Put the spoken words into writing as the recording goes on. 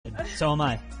So am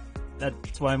I.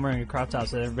 That's why I'm wearing a crop top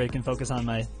so that everybody can focus on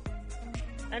my...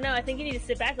 I know, I think you need to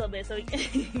sit back a little bit so we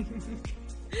can...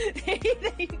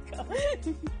 There you go.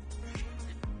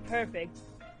 Perfect.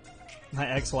 My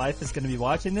ex-wife is going to be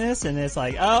watching this, and it's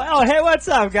like, oh, hey, what's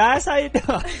up, guys? How you doing?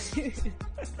 Oh,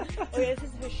 yeah, this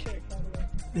is her shirt, by the way.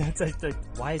 Yeah, it's like,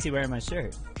 why is he wearing my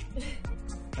shirt?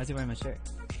 Why is he wearing my shirt?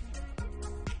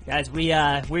 Guys, we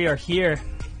are here.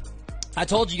 I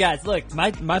told you guys, look,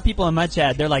 my people in my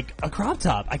chat, they're like, a crop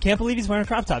top. I can't believe he's wearing a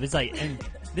crop top. It's like, and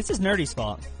this is Nerdy's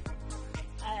fault.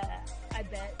 I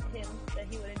bet him that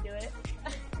he wouldn't do it.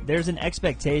 There's an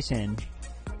expectation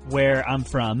where I'm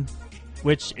from,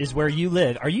 which is where you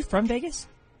live. Are you from Vegas?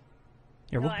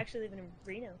 No, I actually live in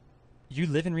Reno. You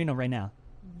live in Reno right now?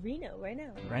 Reno, right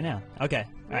now. Right now. Okay.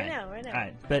 Right now. All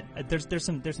right. But there's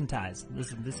some ties. There's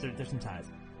some ties.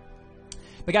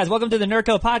 But guys, welcome to the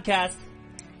Nurko podcast.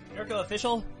 Nurko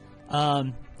official,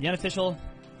 the unofficial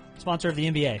sponsor of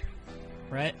the NBA,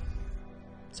 right?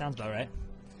 Sounds about right.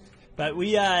 But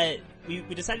we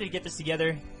decided to get this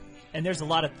together, and there's a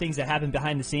lot of things that happen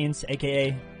behind the scenes,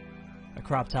 aka a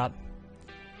crop top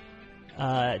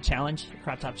challenge, a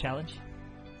crop top challenge.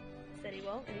 Said he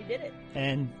won't, and he did it.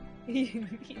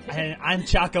 And I'm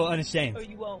Chaco unashamed. Or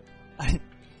you won't.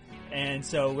 And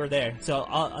so we're there. So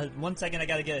 1 second, I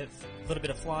gotta get a little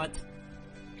bit of flaunt.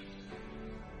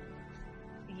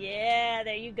 Yeah,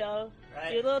 there you go.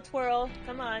 Right. Do a little twirl.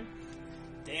 Come on.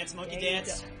 Dance, monkey There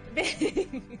dance.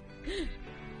 you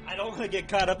I don't want to get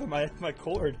caught up in my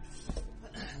cord.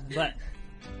 But,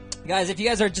 guys, if you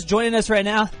guys are just joining us right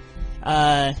now,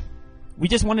 we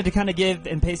just wanted to kind of give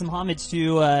and pay some homage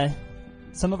to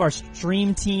some of our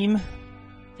stream team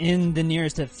in the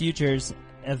nearest of futures,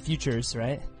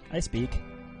 right? I speak.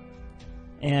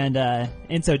 And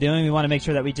in so doing, we want to make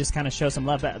sure that we just kind of show some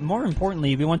love. But more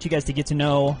importantly, we want you guys to get to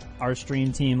know our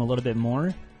stream team a little bit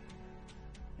more.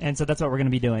 And so that's what we're going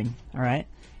to be doing, all right?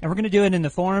 And we're going to do it in the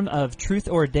form of Truth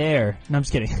or Dare. No, I'm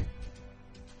just kidding.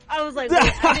 I was like,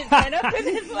 wait, I didn't sign up for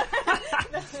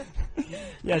this.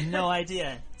 You have no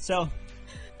idea. So,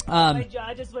 my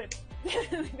jaw just went.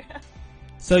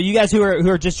 So you guys who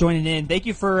are just joining in, thank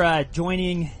you for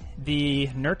joining the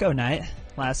Nurko night.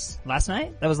 Last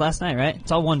night? That was last night, right?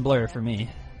 It's all one blur for me.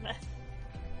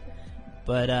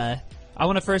 But I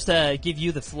want to first give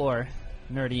you the floor,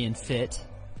 Nerdy and Fit.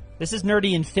 This is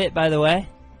Nerdy and Fit, by the way.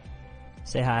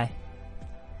 Say hi.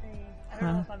 Hey, I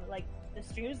don't know if I'm like the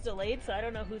stream's delayed, so I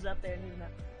don't know who's up there and who's not.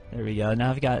 There we go.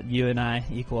 Now I've got you and I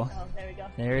equal. Oh, there we go.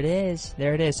 There it is.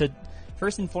 There it is. So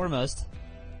first and foremost,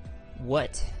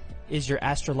 what is your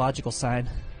astrological sign?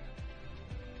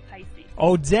 Pisces.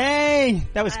 Oh, dang!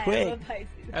 That was I quick. love Pisces.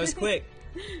 That was quick.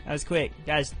 That was quick.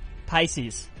 Guys,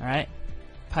 Pisces, all right?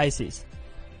 Pisces.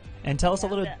 And tell us a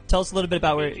little bit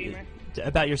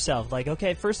about yourself. Like,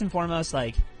 okay, first and foremost,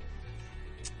 like,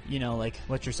 you know, like,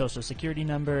 what's your social security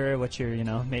number? What's your, you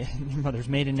know, your mother's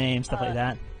maiden name, stuff like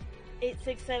that.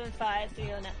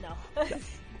 8675309. No.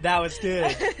 That was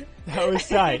good. That was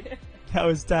tight. That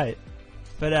was tight.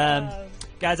 But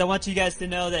guys, I want you guys to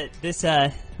know that this,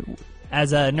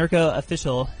 as a Nurko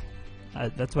official,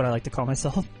 that's what I like to call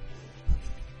myself.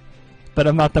 But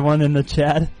I'm not the one in the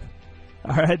chat.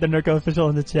 All right, the Nurko official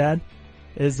in the chat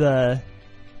is we're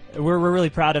really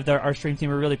proud of our stream team.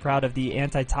 We're really proud of the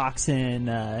anti-toxin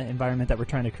environment that we're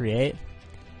trying to create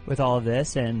with all of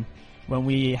this. And when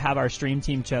we have our stream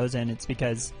team chosen, it's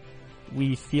because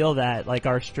we feel that like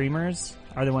our streamers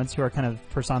are the ones who are kind of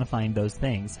personifying those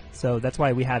things. So that's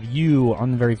why we have you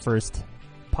on the very first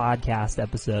podcast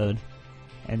episode.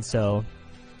 And so,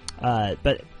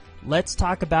 but let's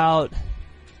talk about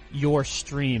your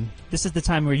stream. This is the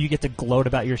time where you get to gloat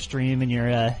about your stream and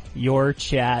your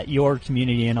chat, your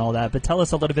community and all that. But tell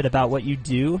us a little bit about what you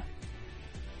do.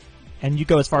 And you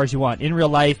go as far as you want. In real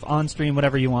life, on stream,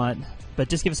 whatever you want. But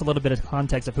just give us a little bit of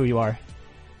context of who you are.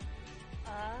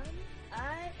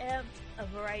 I am a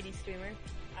variety streamer.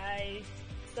 I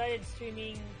started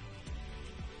streaming,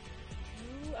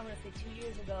 I'm going to say 2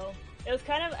 years ago. It was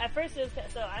kind of, at first it was,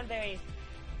 so I'm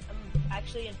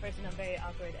actually in person, I'm very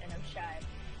awkward and I'm shy,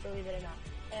 believe it or not.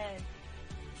 And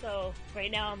so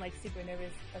right now I'm like super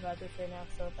nervous about this right now,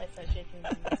 so if I start shaking,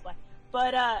 that's why.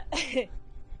 But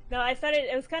no, I started,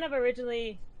 it was kind of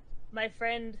originally, my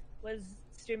friend was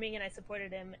streaming and I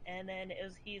supported him, and then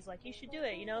he's like, you should do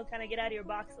it, you know, kind of get out of your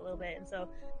box a little bit. And so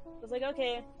I was like,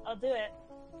 okay, I'll do it.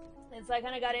 And so I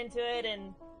kind of got into it,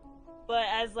 but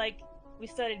as like we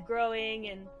started growing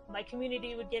and my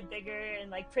community would get bigger,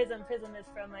 and like Prism is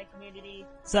from my community.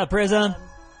 What's up, Prism?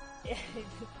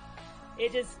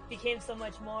 it just became so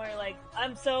much more, like,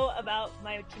 I'm so about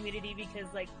my community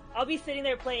because, like, I'll be sitting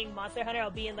there playing Monster Hunter, I'll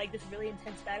be in, like, this really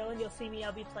intense battle, and you'll see me,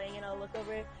 I'll be playing, and I'll look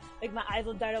over, like, my eyes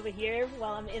will dart over here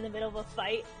while I'm in the middle of a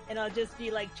fight, and I'll just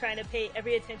be, like, trying to pay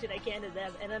every attention I can to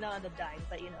them, and then I'll end up dying,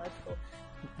 but, you know, it's cool.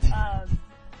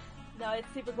 No,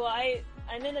 it's super cool.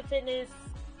 I'm into fitness,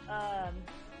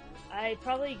 I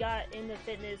probably got into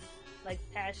fitness, like,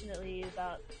 passionately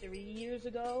about 3 years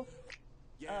ago.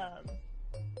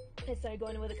 I started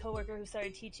going with a coworker who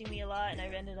started teaching me a lot, and I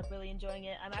ended up really enjoying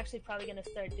it. I'm actually probably going to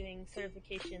start doing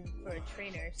certification for a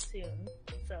trainer soon,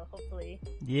 so hopefully.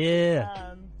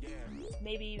 Yeah.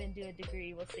 Maybe even do a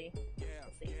degree. We'll see.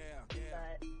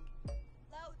 But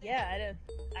yeah,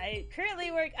 I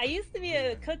currently work. I used to be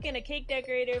a cook and a cake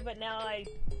decorator, but now I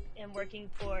am working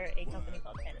for a company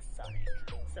called Panasonic.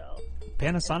 So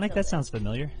Panasonic? That sounds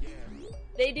familiar.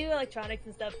 They do electronics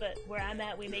and stuff, but where I'm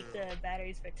at, we make the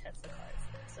batteries for Tesla cars.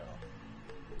 So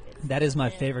that is my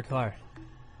favorite car.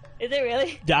 Is it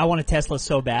really? I want a Tesla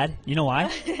so bad. You know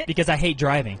why? Because I hate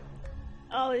driving.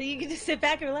 Oh, you can just sit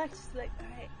back and relax. Just like, all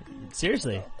right.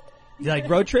 Seriously. Like,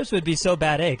 road trips would be so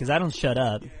bad, because I don't shut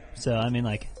up. So, I mean,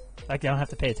 like I don't have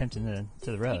to pay attention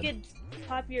to the road. You could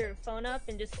pop your phone up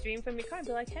and just stream from your car and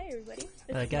be like, hey, everybody.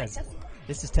 Guys,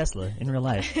 this is Tesla in real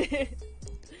life.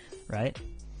 Right?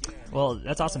 Well,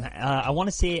 that's awesome. I want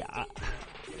to see how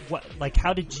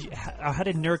did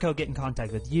Nurko get in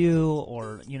contact with you,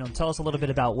 or tell us a little bit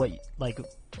about what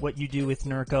you do with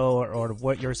Nurko, or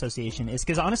what your association is.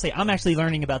 Because honestly, I'm actually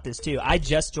learning about this too. I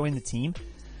just joined the team.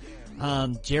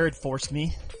 Jared forced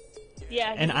me.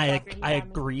 Yeah, and I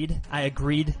agreed. I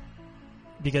agreed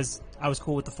because I was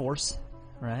cool with the Force,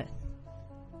 right?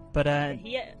 But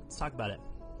let's talk about it.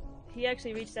 He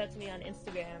actually reached out to me on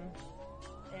Instagram.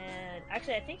 And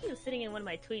actually, I think he was sitting in one of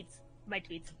my streams,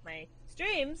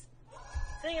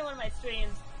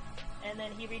 and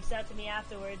then he reached out to me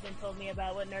afterwards and told me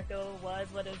about what Nurko was,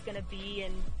 what it was going to be,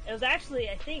 and it was actually,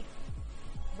 I think,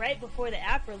 right before the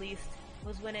app released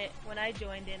was when I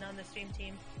joined in on the stream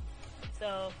team.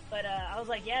 So, but I was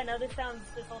like, yeah, no, this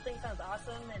whole thing sounds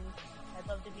awesome, and I'd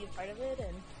love to be a part of it,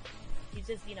 and he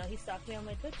just, he stalked me on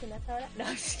my Twitch, and that's how no,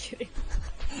 I'm just kidding.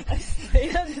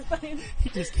 He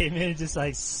just came in and just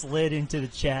like slid into the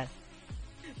chat.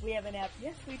 We have an app.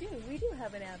 Yes, we do. We do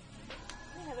have an app.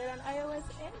 We have it on iOS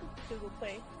and Google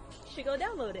Play. You should go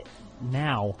download it.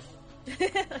 Now.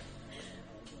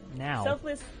 Now.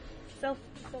 Selfless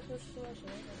promotion.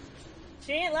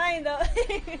 She ain't lying though.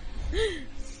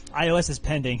 iOS is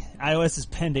pending.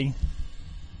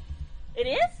 It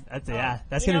is?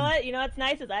 That's you know what? You know what's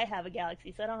nice is I have a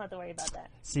Galaxy, so I don't have to worry about that.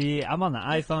 See, I'm on the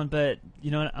iPhone, but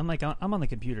you know what? I'm on the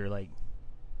computer like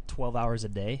 12 hours a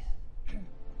day.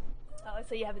 Oh,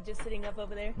 so you have it just sitting up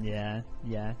over there? Yeah.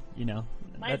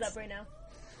 Mine's up right now.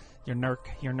 Your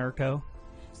Nurko.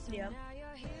 Yeah.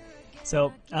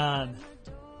 So,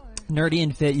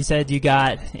 NerdyandFit, you said you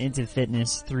got into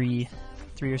fitness three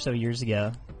or so years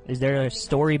ago. Is there a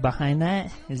story behind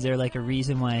that? Is there like a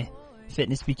reason why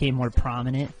fitness became more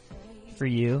prominent for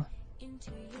you?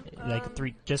 Like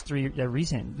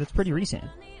recent. That's pretty recent.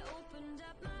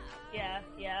 Yeah.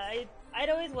 I'd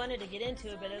always wanted to get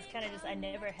into it, but it was kind of just I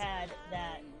never had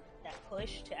that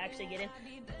push to actually get in.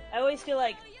 I always feel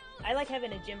like I like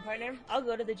having a gym partner. I'll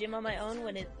go to the gym on my own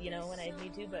when I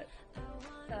need to, but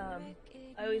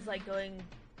I always like going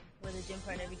with a gym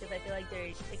partner because I feel like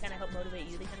they kind of help motivate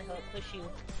you. They kind of help push you,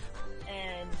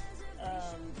 and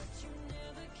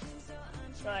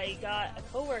so I got a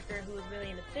coworker who was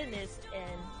really into fitness,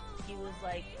 and he was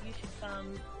like, "You should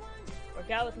come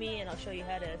work out with me, and I'll show you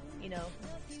how to,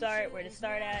 where to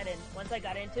start at." And once I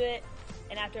got into it,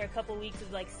 and after a couple weeks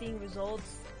of like seeing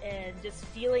results and just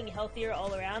feeling healthier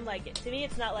all around, like to me,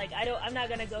 it's not like I'm not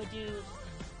gonna go do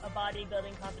a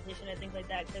bodybuilding competition and things like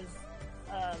that because.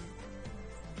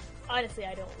 Honestly,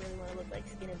 I don't really want to look like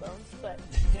skin and bones, but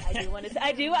I want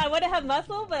to have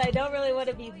muscle, but I don't really want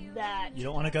to be that. You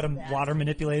don't want to go to water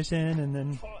manipulation and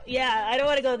then. Yeah, I don't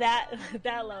want to go that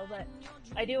low, but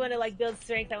I do want to like build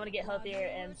strength. I want to get healthier,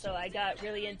 and so I got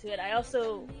really into it. I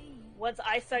also, once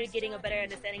I started getting a better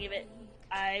understanding of it,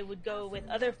 I would go with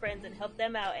other friends and help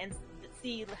them out and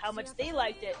see how much they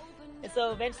liked it. And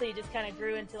so eventually it just kind of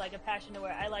grew into like a passion to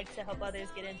where I like to help others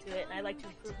get into it, and I like to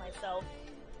improve myself.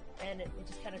 And it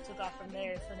just kind of took off from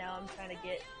there. So now I'm trying to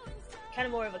get kind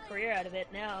of more of a career out of it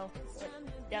now,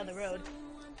 down the road.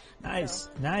 Nice.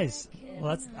 Yeah.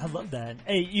 Well, I love that.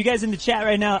 Hey, you guys in the chat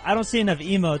right now, I don't see enough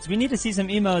emotes. We need to see some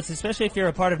emotes, especially if you're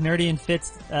a part of Nerdy and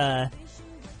Fit's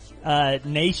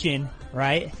nation,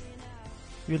 right?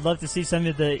 We'd love to see some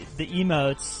of the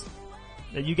emotes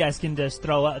that you guys can just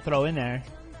throw in there.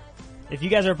 If you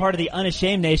guys are a part of the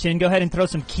Unashamed Nation, go ahead and throw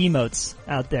some keymotes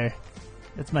out there.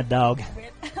 That's my dog.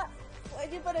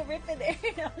 Why'd you put a rip in there?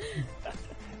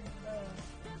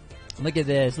 Look at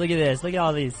this. Look at this. Look at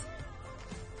all these.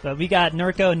 But we got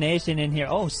Nurko Nation in here.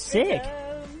 Oh, sick.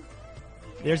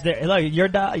 There's look, your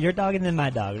dog and then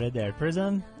my dog right there.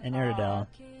 Prism and Aerodel.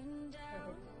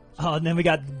 Oh, and then we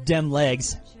got Dem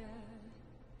Legs.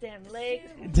 Damn legs.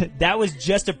 That was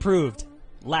just approved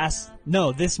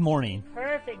this morning.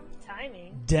 Perfect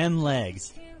timing. Dem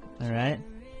Legs. All right.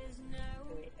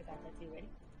 Wait, I got that too. Ready?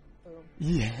 Boom.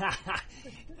 Yeah.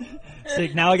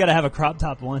 Sick. Now I gotta have a crop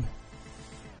top one.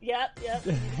 Yep.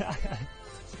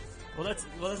 Well,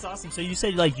 that's awesome. So you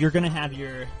said like you're gonna have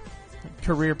your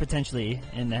career potentially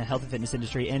in the health and fitness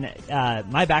industry, and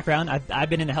my background,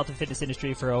 I've been in the health and fitness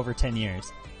industry for over 10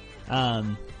 years.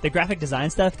 The graphic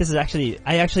design stuff,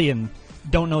 I actually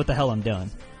don't know what the hell I'm doing.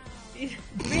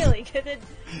 Really? Because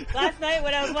last night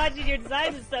when I was watching your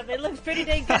designs and stuff, it looked pretty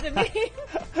dang good to me.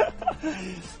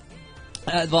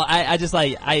 Well, I just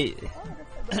like I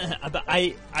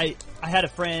had a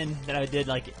friend that I did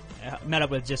like met up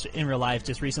with just in real life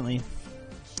just recently,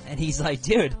 and he's like,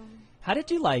 dude, how did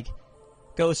you like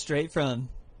go straight from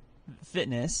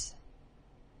fitness,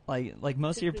 like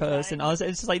most of your posts and all this?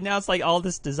 It's just like now it's like all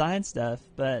this design stuff,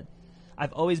 but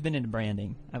I've always been into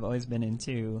branding. I've always been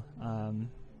into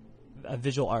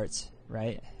visual arts,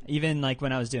 right? Even like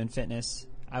when I was doing fitness,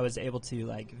 I was able to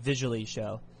like visually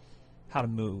show how to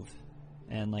move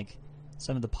and like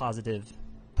some of the positive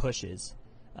pushes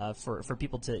for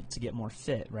people to get more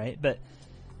fit, right? But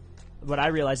what I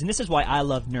realized, and this is why I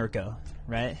love Nurko,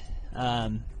 right,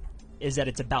 is that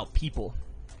it's about people,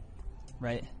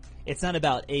 right? It's not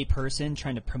about a person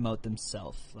trying to promote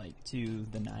themselves like to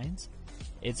the nines.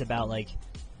 It's about like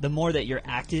the more that you're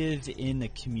active in the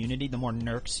community, the more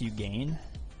nerks you gain,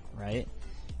 right?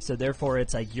 So therefore,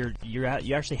 it's like you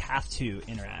actually have to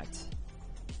interact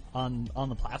on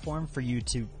the platform for you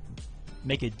to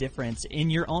make a difference in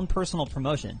your own personal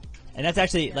promotion. And that's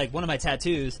actually like one of my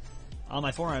tattoos on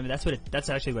my forearm. That's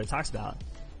actually what it talks about.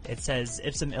 It says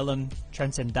ipsum illum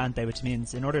transcendante, which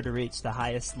means in order to reach the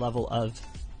highest level of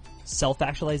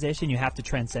self-actualization, you have to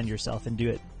transcend yourself and do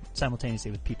it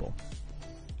simultaneously with people,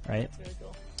 right? That's really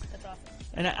cool. That's awesome.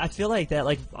 And I feel like that,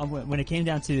 like when it came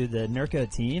down to the Nurko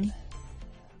team,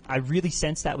 I really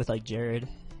sensed that with like Jared,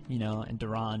 and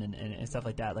Duran and stuff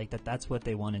like that. Like that's what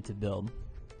they wanted to build,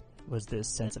 was this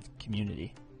sense of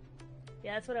community.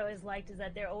 Yeah, that's what I always liked, is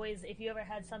that they're always, if you ever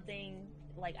had something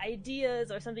like ideas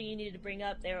or something you needed to bring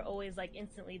up, they were always like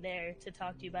instantly there to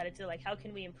talk to you about it too. Like, how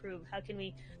can we improve?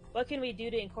 What can we do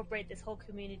to incorporate this whole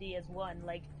community as one?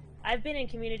 Like, I've been in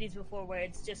communities before where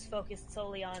it's just focused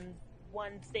solely on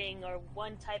one thing or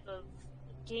one type of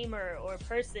gamer or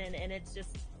person,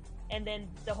 and then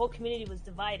the whole community was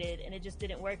divided and it just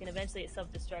didn't work, and eventually it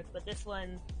self-destruct. But this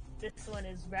one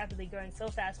is rapidly growing so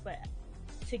fast, but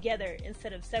together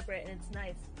instead of separate, and it's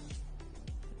nice.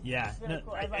 Yeah. It's really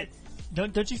cool.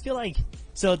 Don't you feel like,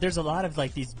 so there's a lot of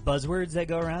like these buzzwords that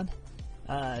go around,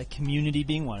 community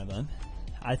being one of them.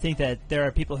 I think that there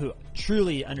are people who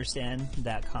truly understand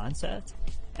that concept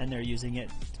and they're using it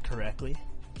correctly.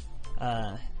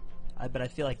 But I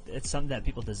feel like it's something that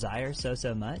people desire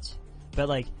so much. But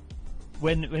like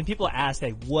when people ask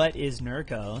like, what is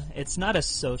Nurko? It's not a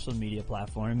social media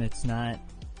platform. It's not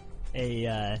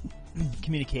a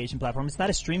communication platform. It's not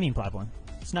a streaming platform.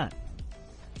 It's not.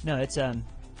 No, it's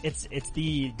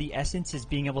the essence is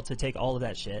being able to take all of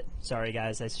that shit. Sorry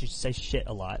guys, I should say shit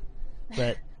a lot,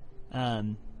 but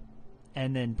and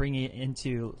then bring it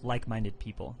into like-minded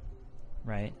people,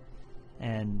 right?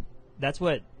 And that's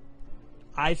what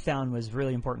I found was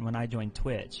really important when I joined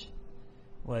Twitch,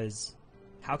 was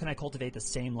how can I cultivate the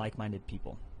same like-minded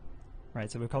people,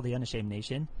 right? So we're called the Unashamed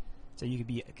Nation. So you could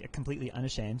be completely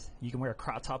unashamed. You can wear a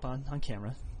crop top on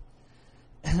camera.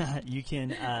 You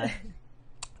can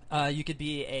you could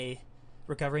be a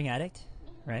recovering addict,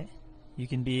 right? You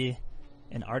can be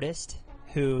an artist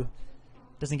who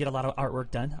doesn't get a lot of artwork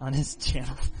done on his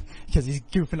channel because he's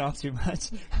goofing off too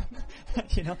much,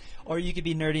 Or you could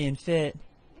be nerdy and fit,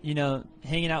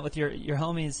 hanging out with your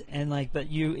homies, and like,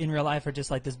 but you in real life are just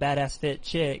like this badass fit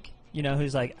chick,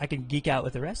 who's like, I can geek out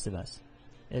with the rest of us.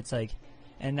 It's like,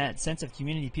 and that sense of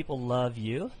community, people love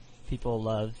you, people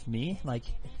love me, like,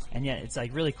 and yet it's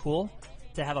like really cool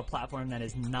to have a platform that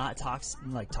is not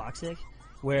toxic,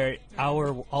 where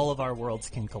all of our worlds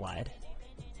can collide,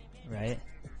 right?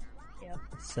 Yep.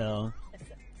 So I was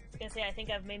gonna say, I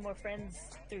think I've made more friends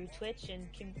through Twitch and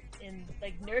in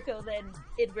like Nurko than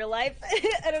in real life.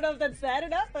 I don't know if that's bad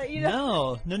enough, but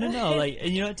No. Like,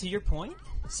 to your point.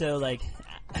 So like,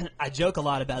 I joke a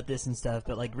lot about this and stuff,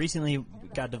 but like recently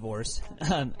got divorced.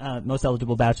 Most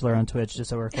eligible bachelor on Twitch, just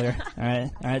so we're clear. All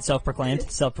right, self-proclaimed.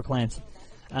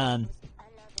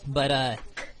 But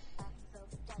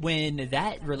when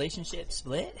that relationship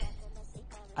split,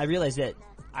 I realized that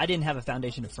I didn't have a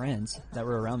foundation of friends that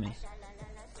were around me,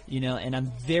 and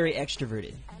I'm very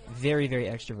extroverted, very, very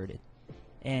extroverted.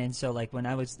 And so like when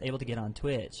I was able to get on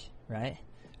Twitch, right?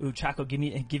 Ooh, Chaco, give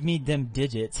me them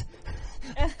digits.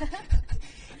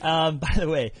 By the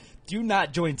way, do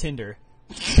not join Tinder.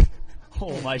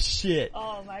 Oh my shit.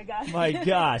 Oh my gosh. My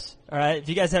gosh. All right. If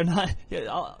you guys have not,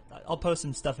 I'll post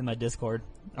some stuff in my Discord.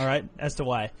 All right, as to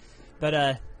why.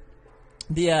 But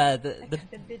the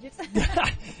digits.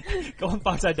 Golden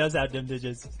Foxeye does have dim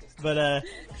digits. But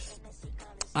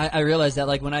I realized that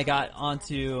like when I got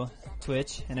onto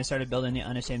Twitch and I started building the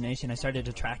Unashamed Nation, I started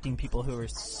attracting people who were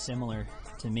similar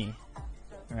to me,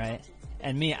 right?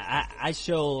 And me, I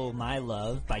show my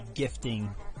love by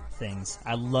gifting things.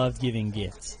 I love giving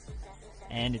gifts.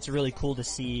 And it's really cool to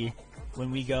see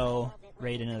when we go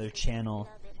raid another channel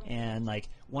and like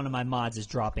one of my mods is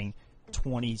dropping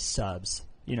 20 subs,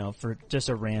 for just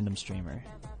a random streamer.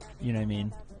 You know what I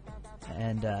mean?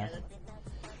 And,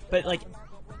 but like,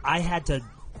 I had to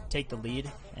take the lead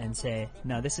and say,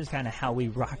 no, this is kind of how we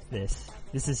rock this.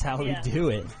 This is how we do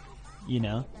it.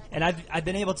 And I've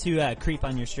been able to creep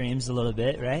on your streams a little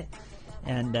bit, right?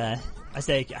 And I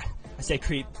say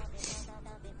creep,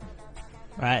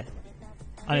 right?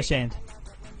 Unashamed,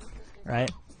 right?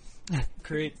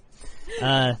 Creep.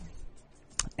 And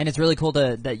it's really cool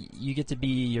that you get to be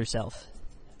yourself.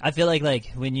 I feel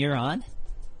like when you're on,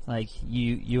 like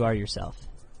you are yourself,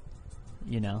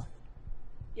 Yeah,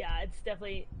 it's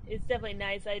definitely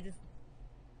nice. I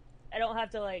don't have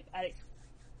to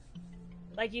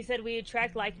like you said, we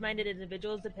attract like-minded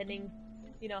individuals depending,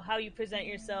 how you present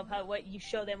yourself, what you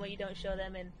show them, what you don't show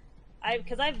them, and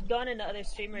because I've gone into other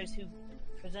streamers who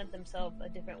present themselves a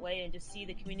different way and just see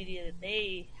the community that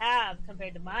they have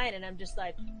compared to mine, and I'm just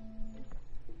like,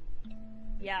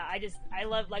 yeah, I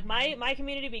love like my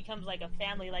community becomes like a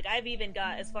family. Like I've even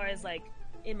got as far as like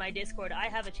in my Discord, I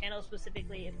have a channel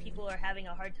specifically if people are having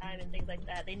a hard time and things like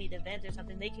that, they need events or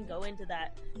something, they can go into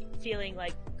that feeling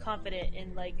like confident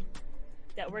and like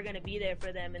that we're going to be there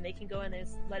for them, and they can go in and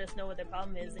let us know what their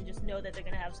problem is and just know that they're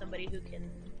going to have somebody who can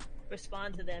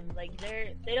respond to them. Like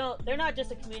they're not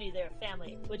just a community, they're a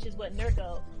family, which is what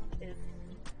Nerco is.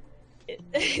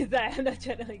 Is that I'm not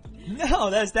trying to like. No,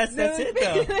 that's it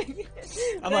though.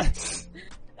 I'm like.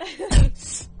 I'm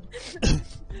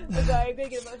sorry, I'm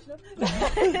making emotional.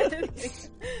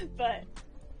 But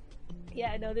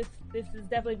yeah, no, this has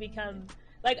definitely become.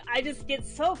 Like, I just get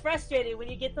so frustrated when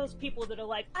you get those people that are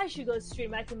like, I should go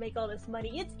stream, I can make all this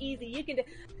money, it's easy, you can do...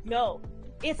 No,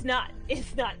 it's not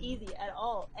easy at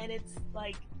all, and it's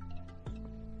like,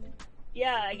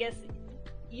 yeah, I guess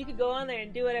you could go on there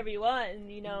and do whatever you want and,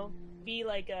 be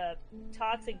like a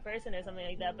toxic person or something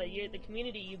like that, but the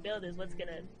community you build is what's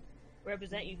gonna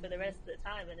represent you for the rest of the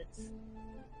time, and it's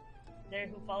there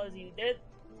who follows you.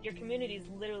 Your community is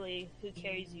literally who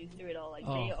carries you through it all, like,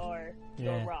 they are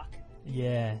your rock.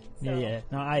 Yeah, so. Yeah.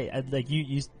 No, I like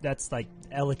you. That's like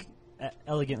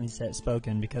elegantly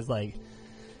spoken, because like,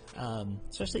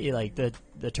 especially like the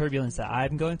turbulence that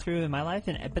I'm going through in my life,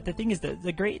 but the thing is that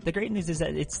the great news is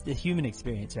that it's the human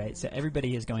experience, right? So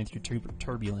everybody is going through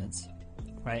turbulence,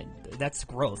 right? That's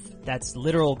growth. That's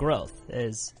literal growth.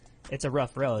 It's a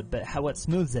rough road, but what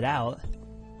smooths it out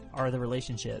are the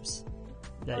relationships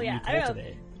that you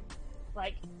cultivate.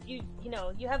 Like you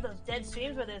have those dead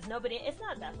streams where there's nobody. It's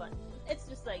not that fun. It's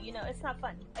just like, it's not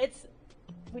fun. It's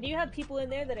when you have people in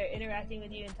there that are interacting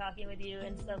with you and talking with you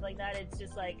and stuff like that, it's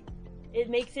just like, it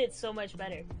makes it so much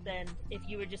better than if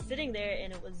you were just sitting there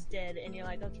and it was dead and you're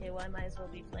like, okay, well, I might as well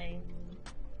be playing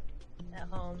at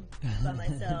home by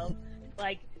myself.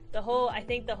 Like I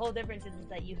think the whole difference is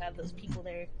that you have those people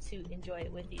there to enjoy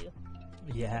it with you.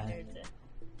 Yeah.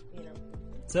 To,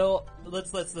 So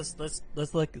let's talk.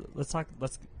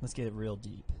 Let's get it real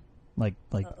deep, like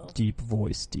deep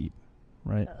voice deep,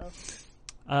 right?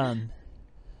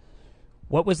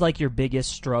 What was like your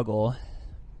biggest struggle?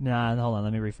 Nah, hold on.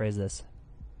 Let me rephrase this.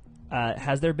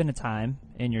 Has there been a time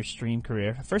in your stream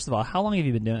career? First of all, how long have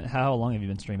you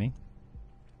been streaming?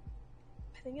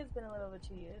 I think it's been a little over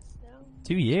 2 years now.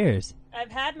 2 years.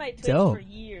 I've had my Twitch for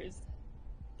years,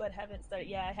 but haven't started.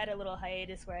 Yeah, I had a little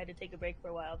hiatus where I had to take a break for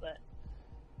a while, but.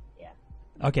 Yeah.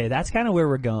 Okay, that's kind of where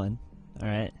we're going. All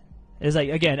right. It's like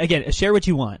again, share what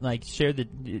you want. Like share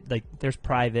there's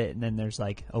private and then there's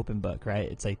like open book, right?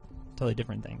 It's like totally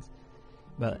different things.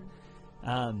 But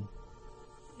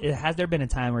has there been a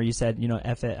time where you said,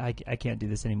 F it, I can't do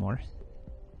this anymore?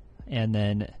 and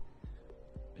then,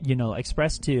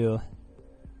 express to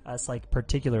us, like,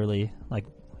 particularly, like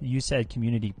you said,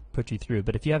 community put you through,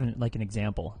 but if you have like an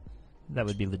example, that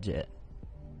would be legit.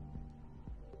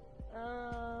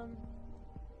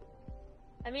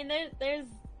 I mean, there's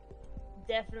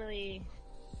definitely,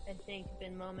 I think,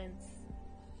 been moments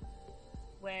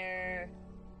where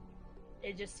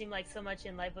it just seemed like so much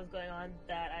in life was going on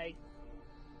that I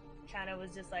kind of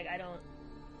was just like, I don't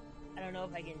know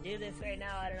if I can do this right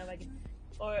now. I don't know if I can,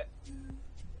 or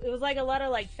it was like a lot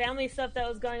of like family stuff that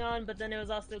was going on, but then it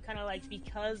was also kind of like,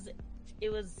 because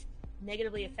it was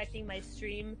negatively affecting my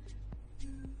stream,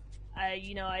 I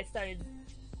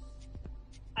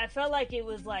felt like it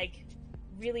was like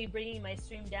really bringing my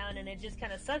stream down, and it just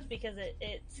kind of sucked because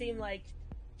it seemed like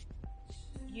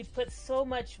you put so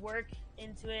much work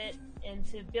into it,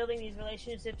 into building these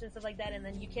relationships and stuff like that, and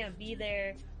then you can't be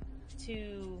there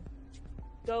to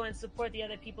go and support the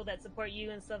other people that support you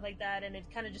and stuff like that, and it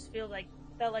kind of just felt like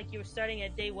you were starting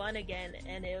at day one again,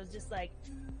 and it was just like,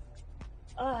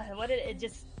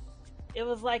 it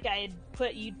was like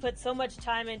you'd put so much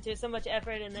time into so much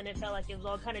effort, and then it felt like it was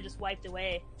all kind of just wiped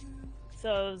away. So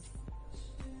it was,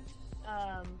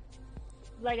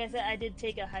 like I said, I did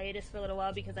take a hiatus for a little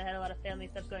while because I had a lot of family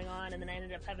stuff going on, and then I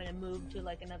ended up having to move to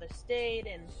like another state,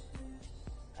 and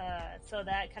so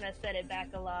that kind of set it back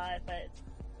a lot. But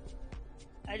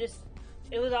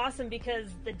it was awesome because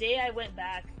the day I went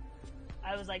back,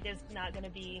 I was like, there's not gonna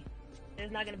be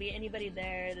anybody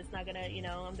there. There's not gonna,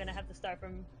 I'm gonna have to start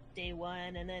from day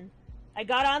one. And then I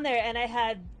got on there, and I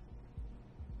had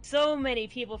so many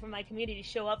people from my community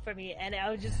show up for me, and I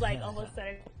was just like almost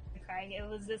started crying. It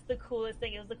was just the coolest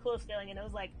thing. It was the coolest feeling, and it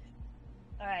was like,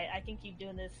 all right, I can keep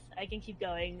doing this. I can keep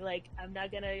going. Like, I'm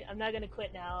not gonna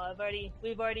quit now.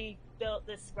 We've already built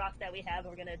this rock that we have.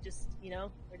 And we're gonna just,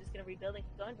 we're just gonna rebuild and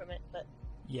keep going from it. But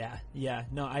yeah.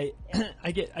 No, I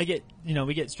get,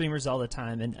 we get streamers all the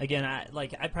time, and again,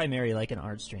 I primary like an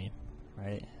art stream,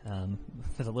 right?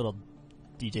 With a little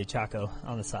DJ Chaco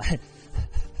on the side.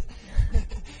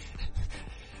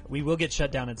 We will get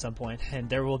shut down at some point, and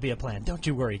there will be a plan. Don't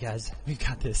you worry, guys. We've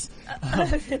got this.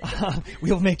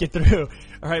 We'll make it through.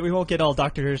 All right, we won't get all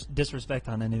Dr. Disrespect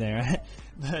on any there, right?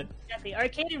 But exactly.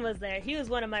 Arcaden was there. He was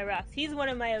one of my rocks. He's one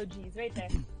of my OGs right there.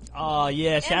 Oh,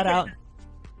 yeah. And shout out.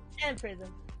 And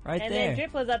Prism. Right and there. And then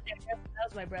Drip was up there. That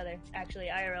was my brother, actually,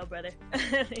 IRL brother.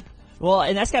 Well,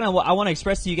 and that's kind of what I want to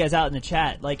express to you guys out in the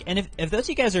chat. Like, and if those of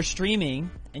you guys are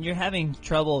streaming and you're having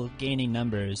trouble gaining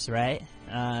numbers, right?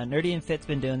 NerdyandFit's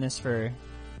been doing this for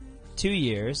 2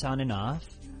 years, on and off.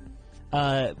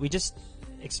 We just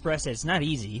express it. It's not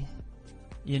easy,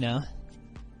 I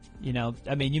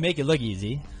mean, you make it look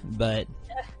easy, but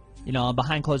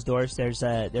behind closed doors, there's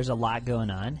a lot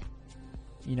going on.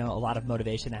 A lot of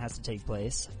motivation that has to take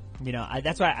place.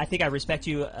 That's why I think I respect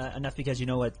you enough, because you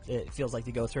know what it feels like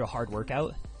to go through a hard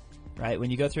workout, right?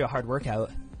 When you go through a hard workout,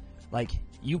 like,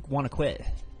 you want to quit.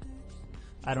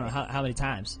 I don't know how many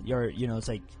times it's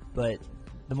like, but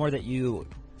the more that you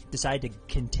decide to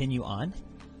continue on,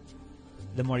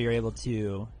 the more you're able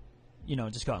to,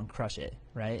 just go out and crush it,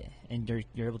 right? And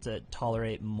you're able to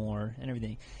tolerate more and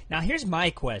everything. Now, here's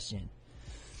my question.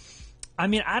 I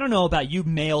mean, I don't know about you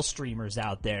male streamers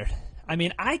out there. I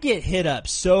mean, I get hit up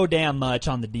so damn much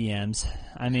on the DMs.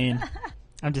 I mean,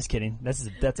 I'm just kidding.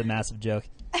 That's a massive joke.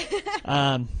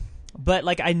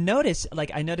 But I notice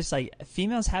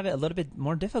females have it a little bit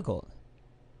more difficult.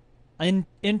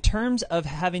 In terms of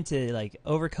having to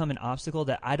overcome an obstacle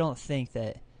that I don't think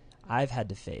that I've had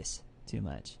to face too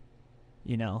much,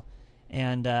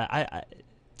 And I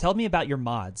tell me about your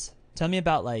mods. Tell me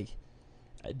about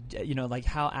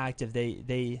how active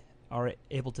they are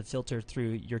able to filter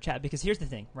through your chat. Because here's the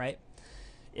thing, right?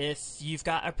 If you've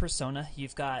got a persona,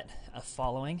 you've got a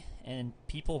following, and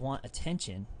people want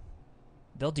attention,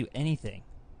 they'll do anything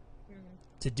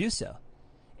to do so.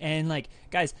 And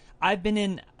guys, I've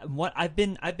been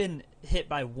hit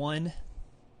by one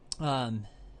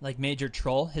major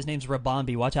troll. His name's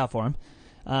Rabambi. Watch out for him.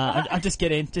 I'm just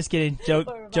kidding. Joke.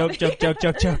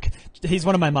 He's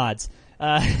one of my mods.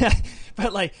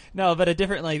 But a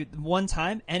different one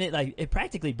time, and it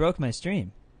practically broke my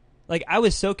stream. I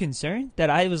was so concerned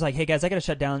that I was like, hey guys, I gotta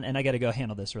shut down and I gotta go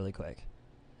handle this really quick.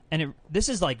 And this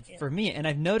is for me, and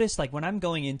I've noticed when I'm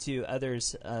going into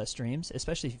others' streams,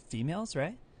 especially females,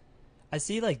 right? I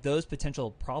see those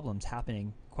potential problems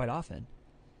happening quite often.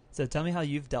 So tell me how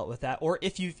you've dealt with that, or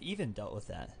if you've even dealt with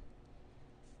that.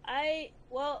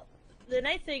 The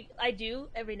nice thing I do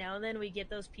every now and then, we get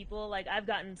those people. I've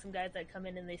gotten some guys that come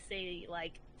in and they say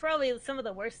probably some of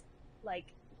the worst,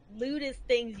 lewdest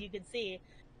things you could see.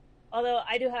 Although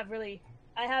I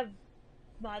have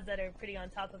mods that are pretty on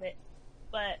top of it.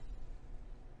 But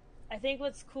I think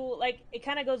what's cool, like, it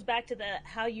kind of goes back to the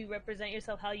how you represent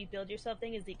yourself, how you build yourself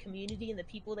thing, is the community and the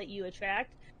people that you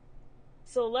attract.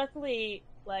 So luckily,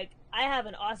 like, I have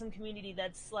an awesome community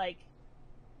that's, like,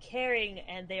 caring,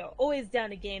 and they are always down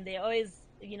to game. They always,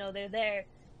 you know, they're there.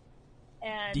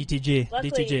 And DTG,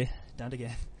 luckily, DTG, down to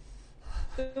game.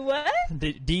 What?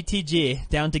 DTG,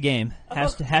 down to game.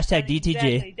 Hashtag DTG.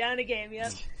 Exactly, down to game,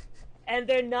 yep. And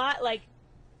they're not, like,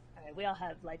 alright, we all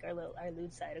have, like, our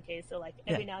lewd side, okay? So, like,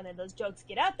 every now and then those jokes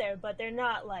get out there, but they're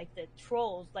not, like, the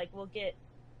trolls, like, we'll get...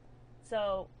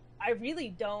 So, I really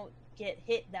don't get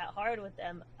hit that hard with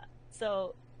them.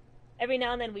 So, every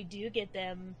now and then we do get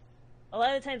them. A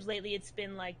lot of the times lately it's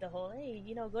been, like, the whole, hey,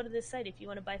 you know, go to this site if you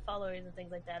want to buy followers and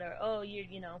things like that, or, oh, you're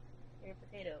a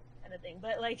potato kind of thing.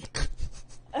 But, like...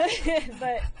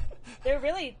 but they're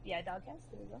really... Yeah, Dogcast,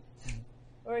 there we go.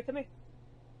 Or, come here.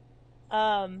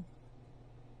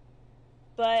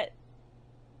 But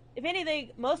if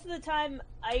anything, most of the time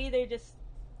I either just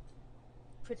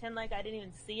pretend like I didn't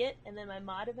even see it, and then my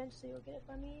mod eventually will get it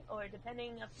from me, or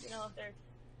depending if, you know, if they're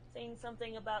saying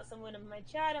something about someone in my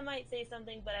chat, I might say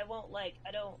something, but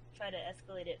I don't try to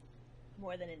escalate it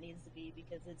more than it needs to be,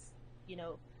 because it's, you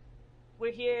know,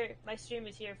 we're here, my stream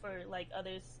is here for, like,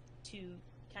 others to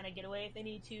kind of get away if they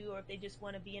need to, or if they just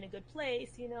want to be in a good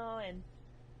place, you know, and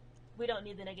we don't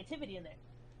need the negativity in there.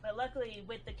 But luckily,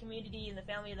 with the community and the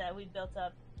family that we've built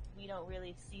up, we don't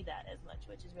really see that as much,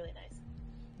 which is really nice.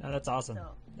 No, that's awesome.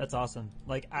 So, that's awesome.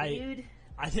 Like, dude.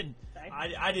 I didn't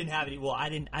have any. Well, I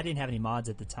didn't have any mods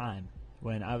at the time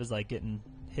when I was, like, getting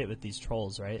hit with these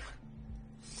trolls, right?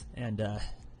 And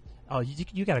oh,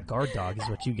 you got a guard dog, is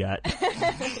what you got.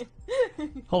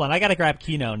 Hold on, I gotta grab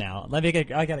Kino now. I gotta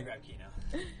grab Kino.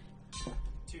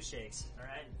 2 shakes. All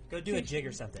right, go do a jig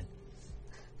or something.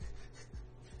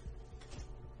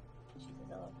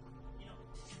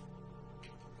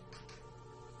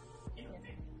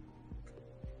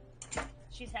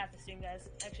 She's half the stream, guys.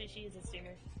 Actually, she is a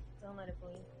streamer. Don't let it fool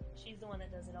you. She's the one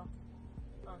that does it all.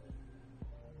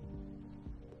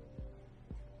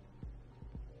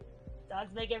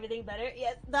 Dogs make everything better.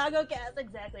 Yes, doggo cast,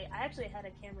 exactly. I actually had a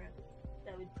camera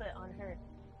that we put on her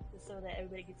just so that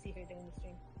everybody could see her during the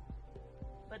stream.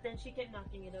 But then she kept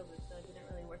knocking it over, so it didn't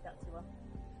really work out too well.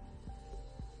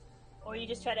 Or you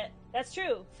just try to... That's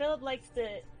true. Philip likes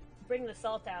to bring the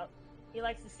salt out. He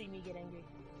likes to see me get angry.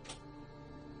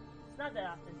 It's not that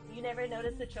often. You never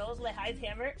notice the trolls with Hyde's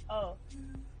hammer? Oh.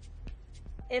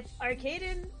 If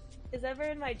Arcaden is ever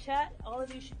in my chat, all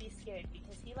of you should be scared,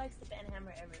 because he likes to ban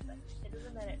hammer everybody. It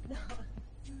doesn't matter. No.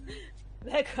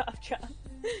 That crop drop.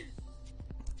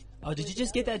 Oh, did you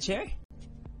just get that chair?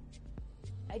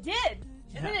 I did!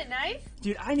 Isn't it nice?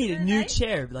 Dude, I need a new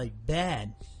chair, like,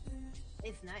 bad.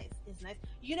 It's nice. It's nice.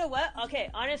 You know what? Okay,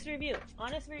 honest review.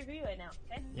 Honest review right now,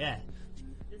 okay? Yeah.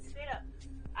 Just straight up.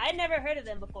 I'd never heard of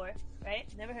them before, right?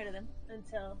 Never heard of them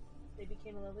until they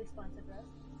became a lovely sponsor for us.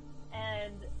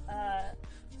 And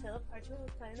Philip Parchment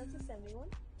was kind enough to send me one.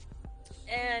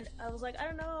 And I was like, I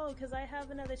don't know, because I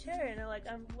have another chair, and I'm like,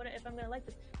 what if I'm gonna like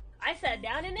this? I sat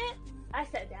down in it. I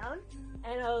sat down,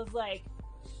 and I was like,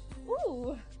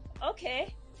 ooh,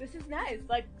 okay, this is nice.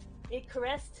 Like, it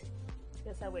caressed.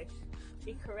 Yes, I wish.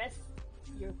 It caressed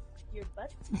your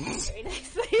butt very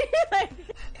nicely. Like,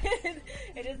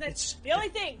 it is nice. The only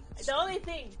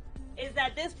thing is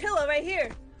that this pillow right here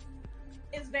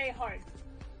is very hard.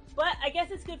 But I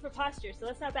guess it's good for posture, so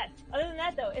that's not bad. Other than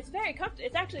that, though, it's very comfortable.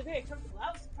 It's actually very comfortable.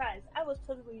 I was surprised. I was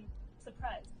pleasantly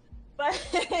surprised. But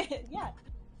yeah.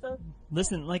 So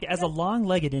listen, like, as a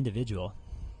long-legged individual,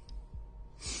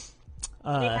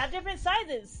 they have different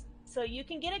sizes, so you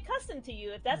can get accustomed to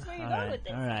you if that's where you're going with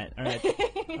this.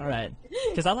 All right.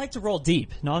 Because I like to roll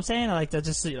deep. Know what I'm saying? I like to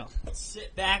just,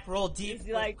 sit back, roll deep,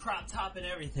 like crop top and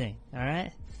everything. All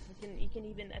right. You can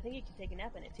even. I think you can take a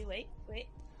nap in it too. Wait.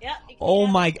 Yeah. Oh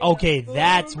my. Okay,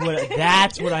 that's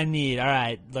what I need. All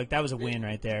right. Look, that was a win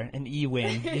right there. An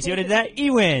E-win. You see what I did? That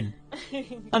E-win.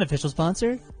 Unofficial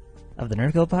sponsor of the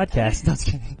Nerdco podcast. No, I'm just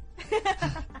kidding.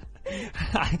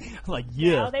 I'm like,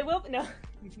 yeah. No, they will. No.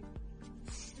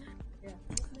 Yeah,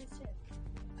 that's a nice chair.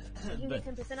 You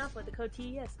can get 10% off with the code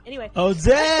TES. Anyway. Oh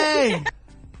dang!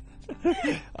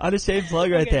 Unashamed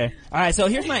plug right there. All right, so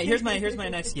here's my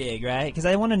next gig, right? Because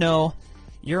I want to know,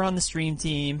 you're on the stream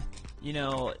team.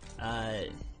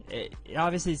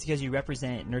 Obviously it's because you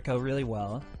represent Nerdco really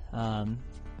well.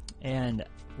 And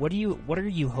what are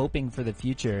you hoping for the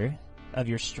future of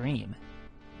your stream?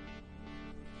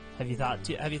 Have you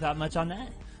thought much on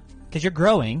that? Because you're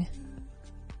growing.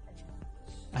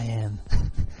 I am.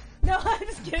 No, I'm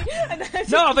just kidding.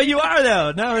 No, but you are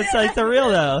though. No, it's like the real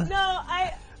though. No,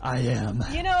 I am.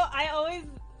 You know, I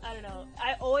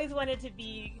always wanted to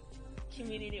be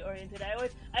community oriented. I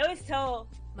always tell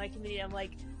my community, I'm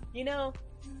like, you know,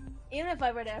 even if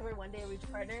I were to ever one day reach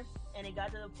partner and it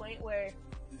got to the point where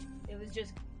it was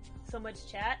just so much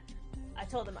chat, I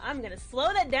told them I'm gonna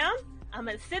slow that down. I'm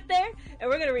gonna sit there and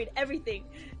we're gonna read everything.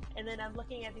 And then I'm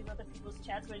looking at these other people's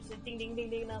chats where it's just ding ding ding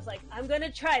ding, and I was like, I'm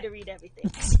gonna try to read everything,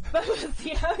 but we'll see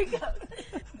how it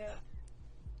goes. No.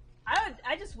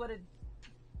 I just wanted.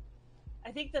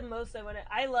 I think the most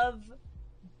I love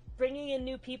bringing in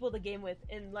new people to game with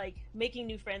and like making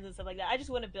new friends and stuff like that. I just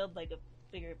want to build like a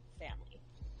bigger family.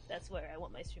 That's where I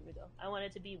want my stream to go. I want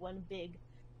it to be one big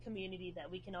community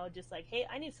that we can all just like, hey,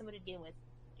 I need somebody to game with,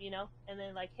 you know? And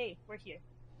then like, hey, we're here.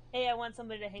 Hey, I want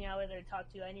somebody to hang out with or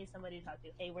talk to. I need somebody to talk to.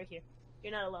 Hey, we're here.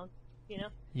 You're not alone, you know?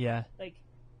 Yeah. Like,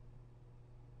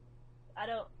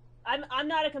 I'm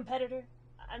not a competitor.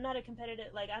 I'm not a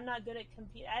competitive, like, I'm not good at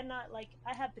compete. I'm not, like,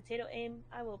 I have potato aim.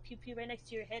 I will pew pew right next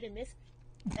to your head and miss.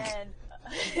 And,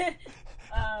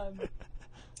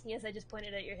 yes, I just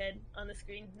pointed at your head on the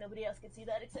screen. Nobody else can see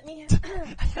that except me.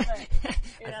 But,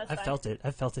 you know, I felt it.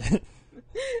 I felt it.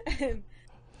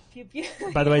 Pew pew.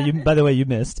 By the way, you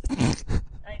missed.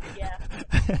 Yeah.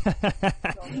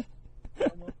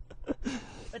 Normal.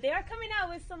 But they are coming out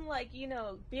with some, like, you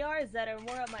know, BRs that are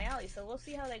more up my alley, so we'll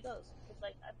see how that goes. It's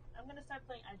like, I'm gonna start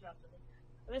playing, I dropped something.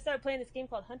 I'm gonna start playing this game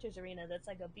called Hunter's Arena that's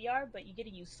like a BR, but you get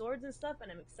to use swords and stuff,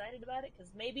 and I'm excited about it,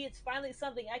 because maybe it's finally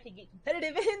something I can get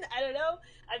competitive in. I don't know.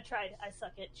 I've tried. I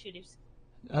suck at shooters.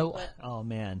 Oh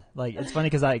man. Like, it's funny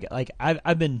because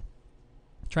I've been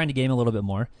trying to game a little bit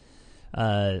more,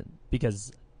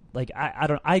 because like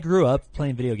I grew up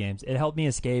playing video games. It helped me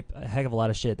escape a heck of a lot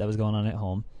of shit that was going on at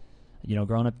home. You know,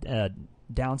 growing up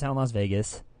downtown Las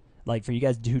Vegas. Like, for you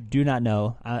guys who do not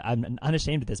know, I'm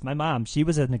unashamed of this. My mom, she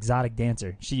was an exotic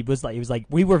dancer. She was like, it was like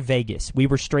we were Vegas. We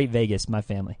were straight Vegas, my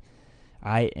family.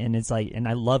 And it's like, and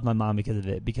I love my mom because of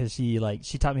it, because she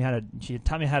taught me how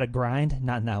to grind,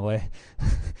 not in that way.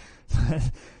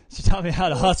 She taught me how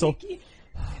to hustle. Did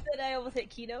I almost hit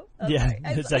Kino? Oh, yeah,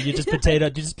 it's like you just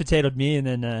potatoed me and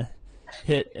then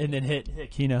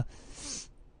hit Kino.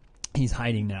 He's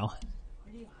hiding now.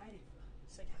 Where are you hiding?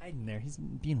 He's like hiding there. He's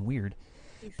being weird.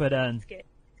 But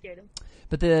scared him.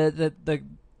 But the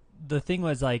thing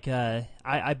was, like,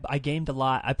 I gamed a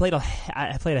lot. I played a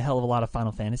hell of a lot of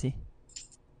Final Fantasy.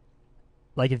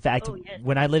 Like, in fact,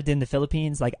 when I lived in the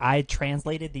Philippines, like, I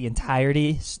translated the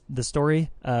story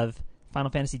of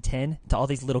Final Fantasy X to all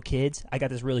these little kids. I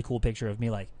got this really cool picture of me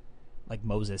like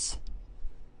Moses,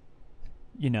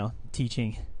 you know,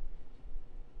 teaching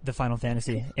the Final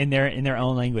Fantasy in their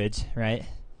own language, right?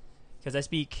 Because I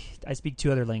speak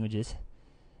 2 other languages,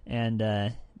 and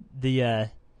Wait,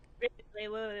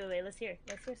 let's hear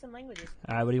some languages.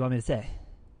 All right, what do you want me to say?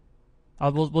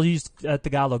 We'll use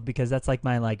Tagalog, because that's like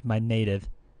my native,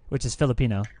 which is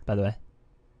Filipino, by the way.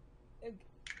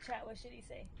 Chat, what should he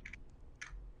say?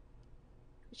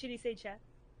 What should he say, chat?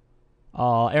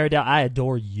 Oh, Aridel, I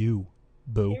adore you,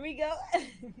 boo. Here we go.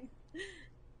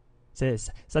 Says,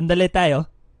 sandali tayo.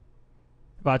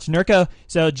 Watch Nurko.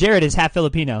 So Jared is half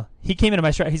Filipino. He came into my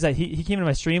stream. He's like, he came into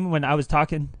my stream when I was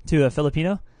talking to a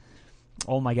Filipino.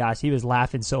 Oh my gosh, he was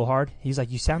laughing so hard. He's like,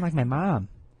 "You sound like my mom."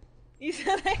 You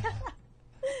sound like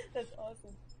that's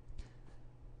awesome.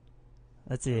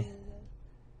 Let's see.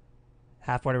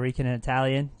 Half Puerto Rican and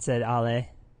Italian, said Ale.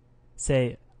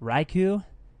 Say, Raikou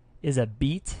is a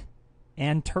beet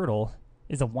and turtle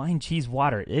is a wine, cheese,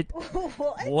 water.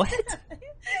 What?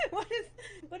 What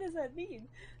does that mean?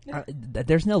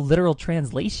 There's no literal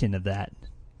translation of that.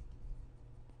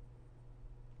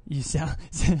 You sound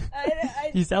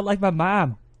you sound like my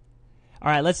mom.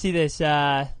 All right, let's see this.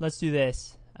 Let's do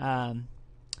this. Sige.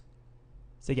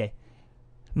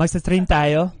 Magsa-stream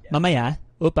tayo mamaya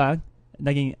upang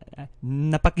naging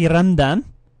napakiramdam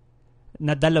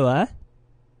na dalawa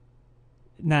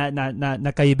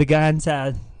na kaibigan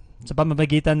sa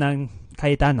pamamagitan ng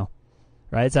Cayetano.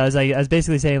 Right? So I was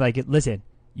basically saying, like, listen,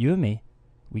 you and me,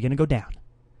 we're going to go down.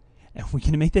 And we're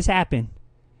going to make this happen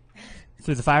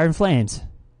through the fire and flames.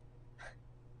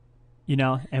 You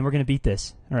know, and we're going to beat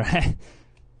this. All right?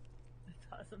 That's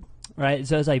awesome. Right?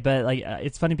 So it's like, but like,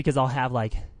 it's funny because I'll have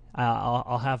like,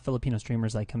 I'll have Filipino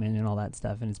streamers like come in and all that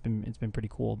stuff, and it's been pretty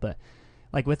cool. But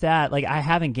like with that, like, I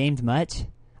haven't gamed much.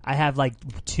 I have like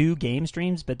 2 game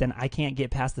streams, but then I can't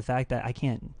get past the fact that I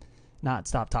can't not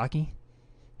stop talking.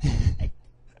 I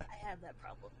have that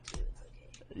problem too. It's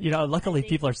okay. You know, luckily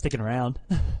people are sticking around.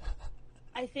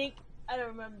 I don't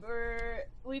remember.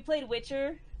 We played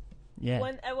Witcher. Yeah.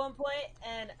 At one point,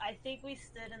 and I think we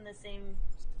stood in the same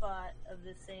spot of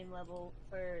the same level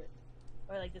for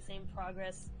or like the same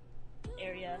progress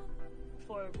area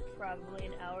for probably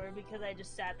an hour because I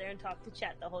just sat there and talked to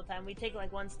chat the whole time. We take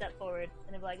like one step forward and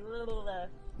it'd be like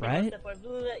right? one step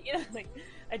forward, you know, like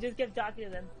I just kept talking to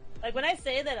them. Like when I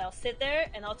say that I'll sit there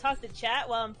and I'll talk to chat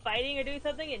while I'm fighting or doing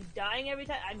something and dying every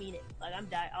time, I mean it. Like I'm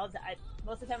dying.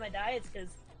 Most of the time I die, it's because.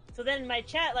 So then my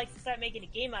chat likes to start making a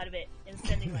game out of it and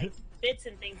sending like bits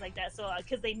and things like that. So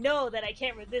because they know that I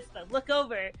can't resist the look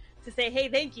over to say hey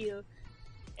thank you,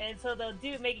 and so they'll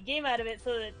make a game out of it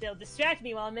so that they'll distract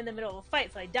me while I'm in the middle of a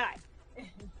fight, so I die.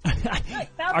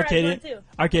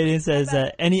 Arcadian says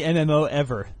any MMO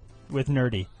ever with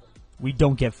Nerdy, we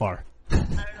don't get far. I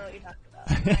don't know what you're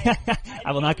talking about.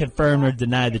 I will not confirm or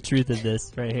deny the truth of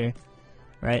this right here,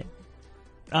 right?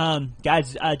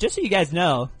 Guys, just so you guys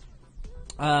know.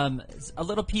 A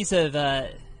little piece of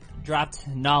dropped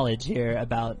knowledge here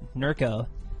about Nurko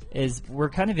is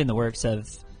we're kind of in the works of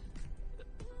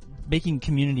making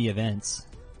community events,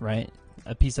 right?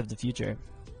 A piece of the future,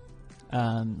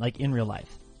 like in real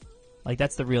life, like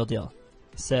that's the real deal.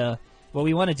 So what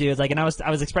we want to do is like, and I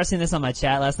was expressing this on my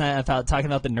chat last night about talking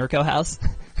about the Nurko house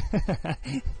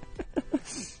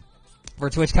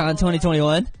for TwitchCon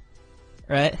 2021,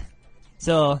 right?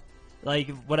 So.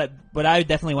 Like what I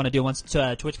definitely want to do once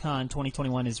TwitchCon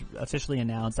 2021 is officially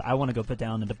announced, I want to go put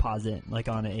down a deposit like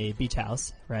on a beach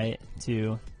house, right?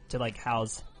 To like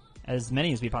house as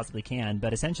many as we possibly can.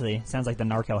 But essentially, it sounds like the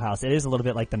Narco house. It is a little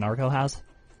bit like the Narco house,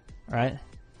 right?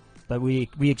 But we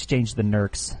exchanged the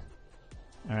Nurks.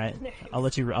 All right, I'll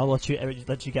let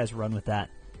you guys run with that.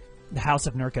 The House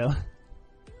of Nurko,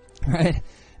 right?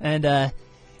 And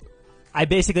I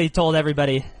basically told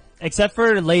everybody. Except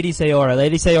for Lady Sayora.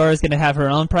 Lady Sayora is going to have her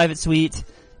own private suite,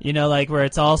 you know, like where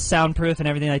it's all soundproof and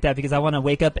everything like that because I want to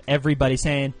wake up everybody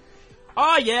saying,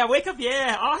 oh yeah, wake up,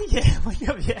 yeah, oh yeah, wake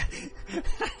up, yeah.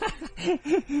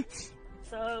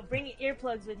 So bring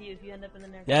earplugs with you if you end up in the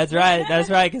nursery. That's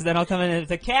right, because then I'll come in and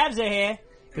the cabs are here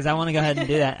because I want to go ahead and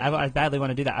do that. I badly want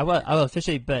to do that. I will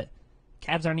officially, but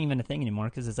cabs aren't even a thing anymore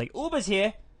because it's like Uber's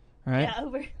here, right? Yeah,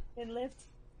 Uber and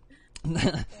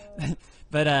Lyft.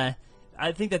 But,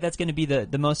 I think that's going to be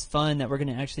the most fun that we're going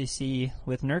to actually see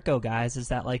with Nurko, guys, is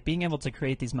that like being able to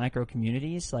create these micro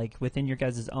communities like within your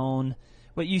guys' own.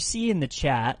 What you see in the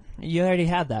chat, you already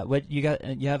have that. What you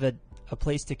have a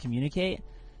place to communicate,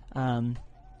 in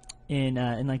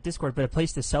like Discord, but a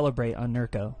place to celebrate on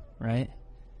Nurko, right?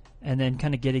 And then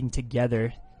kind of getting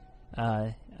together,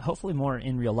 hopefully more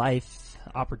in real life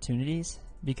opportunities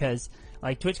because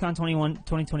like TwitchCon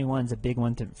 2021 is a big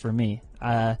one for me.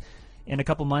 In a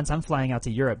couple months, I'm flying out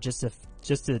to Europe just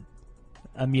to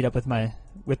meet up with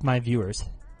my viewers.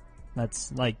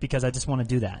 That's like because I just want to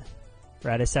do that,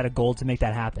 right? I set a goal to make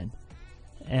that happen,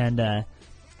 and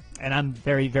I'm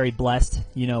very very blessed,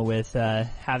 you know, with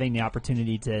having the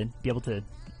opportunity to be able to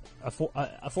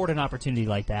afford an opportunity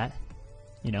like that.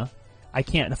 You know, I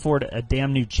can't afford a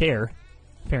damn new chair.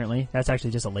 Apparently, that's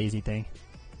actually just a lazy thing,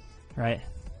 right?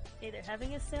 Hey, they're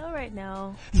having a sale right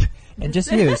now. And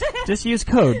just use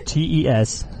code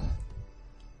TES.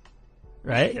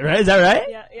 Right? Is that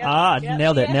right? Yeah.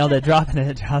 Nailed it. Dropping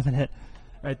it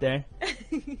right there.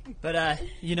 But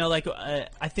you know, like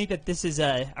I think that this is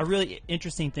a really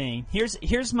interesting thing.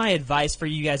 Here's my advice for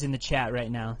you guys in the chat right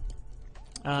now.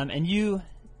 And you,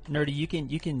 Nerdy, you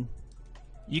can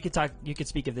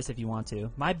speak of this if you want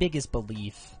to. My biggest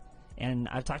belief, and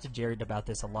I've talked to Jared about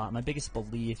this a lot, my biggest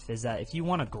belief is that if you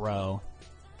want to grow,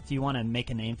 if you want to make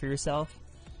a name for yourself,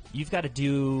 you've got to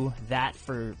do that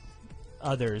for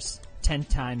others 10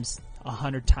 times,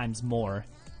 100 times more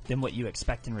than what you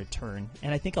expect in return.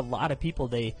 And I think a lot of people,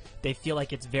 they feel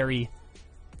like it's very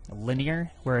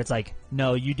linear, where it's like,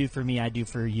 no, you do for me, I do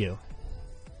for you.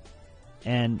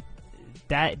 And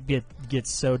that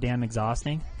gets so damn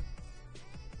exhausting.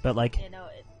 But like, you know,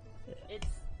 it's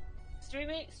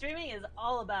streaming is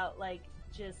all about like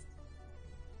just,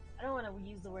 I don't want to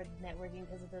use the word networking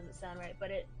because it doesn't sound right,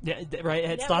 but right.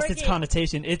 It's lost its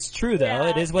connotation. It's true though. Yeah,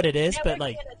 it is what it is. But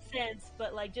like, in a sense,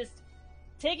 but like just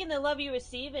taking the love you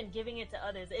receive and giving it to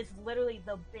others. It's literally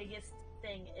the biggest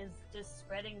thing, is just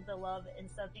spreading the love and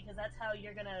stuff, because that's how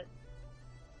you're gonna,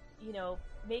 you know,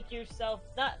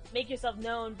 not make yourself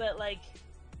known, but like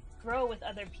grow with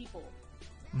other people.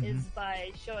 Mm-hmm. Is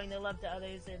by showing the love to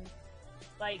others. And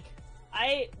like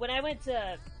when I went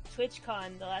to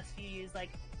TwitchCon the last few years, like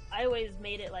I always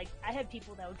made it like I had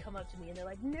people that would come up to me and they're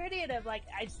like nerdy, and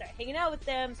I'd start hanging out with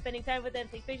them, spending time with them,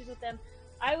 take pictures with them.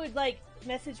 I would like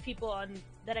message people on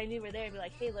that I knew were there and be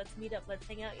like, hey, let's meet up, let's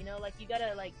hang out, you know, like you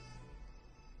gotta like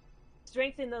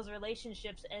strengthen those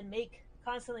relationships and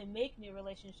constantly make new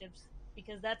relationships,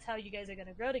 because that's how you guys are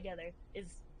gonna grow together, is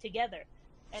together.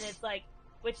 And it's like,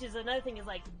 which is another thing, is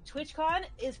like TwitchCon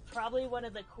is probably one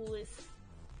of the coolest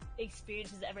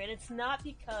experiences ever, and it's not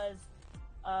because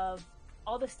of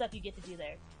all the stuff you get to do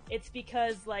there. It's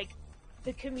because like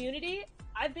the community.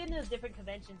 I've been to different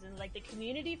conventions, and like the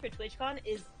community for TwitchCon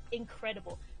is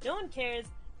incredible. No one cares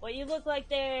what you look like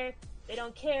there. They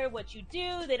don't care what you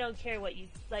do. They don't care what you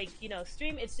like,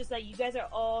 stream. It's just like you guys are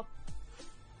all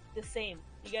the same.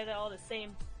 You guys are all the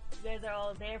same. You guys are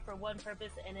all there for one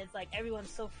purpose, and it's like everyone's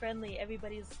so friendly.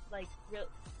 Everybody's like real,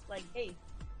 like, hey,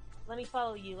 let me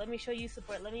follow you. Let me show you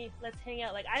support. Let's hang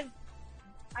out. Like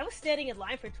I was standing in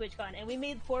line for TwitchCon, and we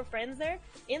made 4 friends there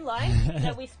in line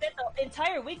that we spent the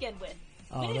entire weekend with.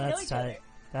 We didn't know each other.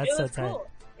 That's so cool. tight.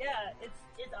 Yeah,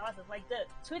 it's awesome. Like the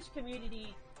Twitch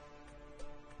community,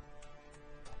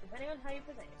 depending on how you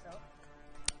present yourself.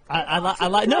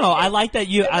 I like that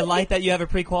you have a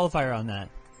pre-qualifier on that.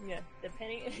 Yeah,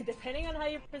 depending on how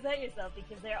you present yourself,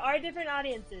 because there are different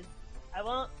audiences. I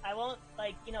won't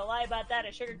lie about that or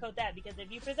sugarcoat that, because if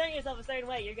you present yourself a certain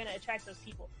way, you're gonna attract those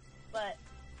people. But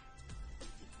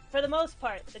for the most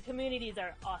part, the communities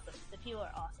are awesome. The people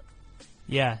are awesome.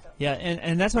 Yeah, yeah,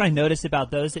 and that's what I noticed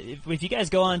about those. If you guys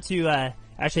go on to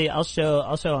actually, I'll show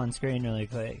on screen really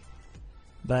quick.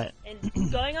 But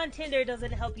and going on Tinder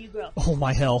doesn't help you grow. Oh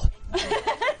my hell!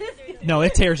 No,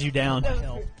 it tears you down.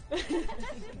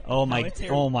 Oh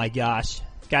my gosh,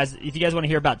 guys! If you guys want to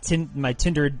hear about my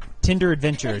Tinder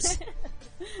adventures,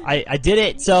 I did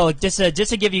it. So just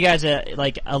to give you guys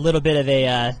a little bit of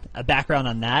a background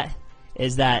on that,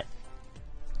 is that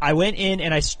I went in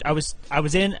and I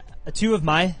was in 2 of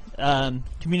my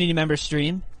community members'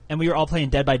 stream, and we were all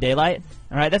playing Dead by Daylight.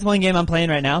 All right, that's one game I'm playing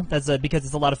right now. That's because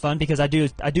it's a lot of fun, because I do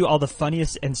all the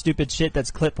funniest and stupid shit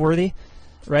that's clip worthy,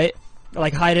 right?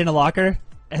 Like hide in a locker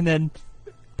and then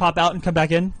pop out and come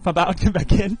back in, pop out and come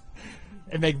back in,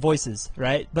 and make voices,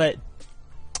 right? But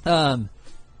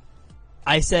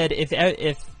I said if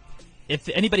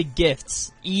anybody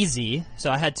gifts Easy,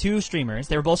 so I had 2 streamers,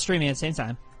 they were both streaming at the same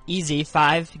time. Easy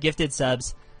 5 gifted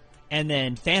subs, and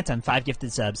then Phantom 5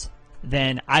 gifted subs.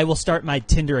 Then I will start my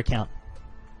Tinder account.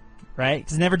 Right?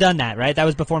 Because I've never done that, right? That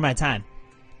was before my time.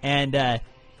 And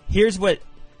here's what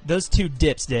those 2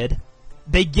 dips did.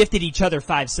 They gifted each other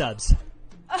 5 subs.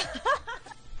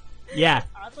 Yeah.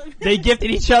 Awesome. They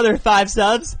gifted each other 5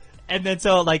 subs, and then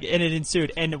and it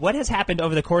ensued. And what has happened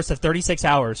over the course of 36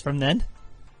 hours from then?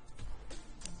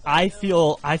 I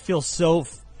feel so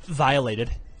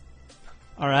violated.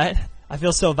 All right? I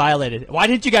feel so violated. Why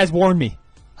didn't you guys warn me?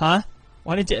 Huh?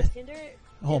 Why didn't you? Tinder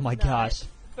Oh my gosh.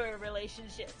 For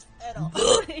relationships at all.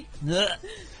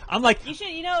 I'm like, you should,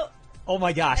 oh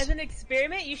my gosh. as an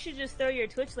experiment, you should just throw your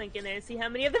Twitch link in there and see how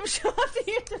many of them show up to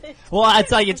your Twitch. Well,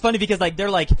 it's funny because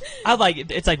they're like,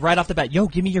 it's like right off the bat, yo,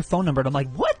 give me your phone number. And I'm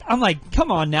like, what? I'm like,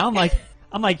 come on now. I'm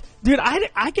like, dude,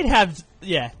 I could have,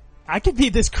 I could be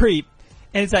this creep.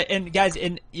 And it's like, and guys,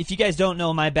 and if you guys don't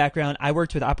know my background, I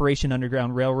worked with Operation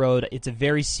Underground Railroad. It's a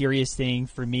very serious thing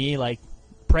for me, like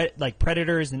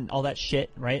predators and all that shit,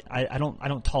 right? I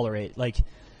don't tolerate,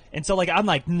 and so I'm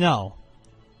like, no,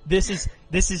 this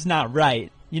is not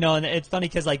right, and it's funny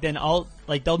because then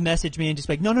they'll message me and just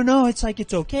no, it's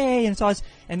it's okay, and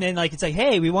and then it's like,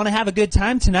 hey, we want to have a good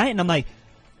time tonight, and I'm like,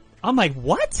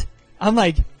 what? I'm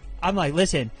like,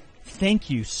 listen, thank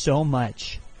you so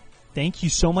much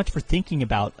for thinking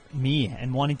about me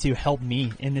and wanting to help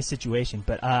me in this situation,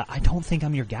 but I don't think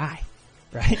I'm your guy.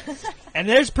 Right, and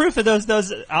there's proof of those.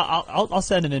 I'll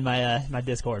send them in my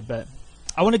Discord. But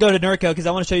I want to go to Nurko because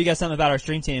I want to show you guys something about our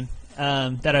stream team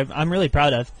that I'm really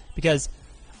proud of, because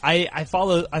I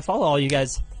follow all you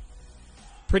guys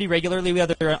pretty regularly,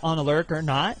 whether they're on alert or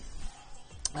not,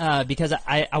 because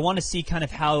I want to see kind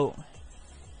of how.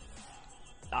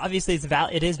 Obviously,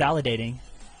 it is validating,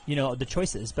 the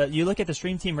choices. But you look at the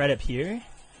stream team right up here,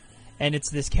 and it's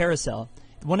this carousel.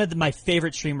 One of my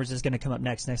favorite streamers is going to come up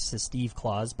next to Steve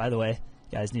Claus. By the way,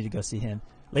 you guys need to go see him.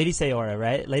 Lady Sayora,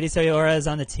 right? Lady Sayora is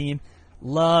on the team.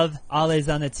 Love, Ale's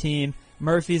on the team.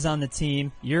 Murphy's on the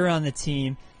team. You're on the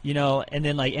team. And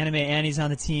then Anime Annie's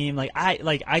on the team.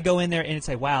 I go in there and it's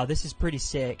wow, this is pretty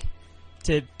sick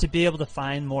to be able to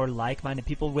find more like-minded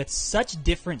people with such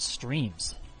different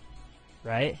streams,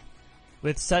 right?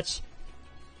 With such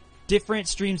different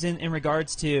streams in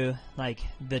regards to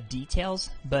the details,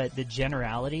 but the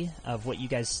generality of what you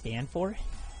guys stand for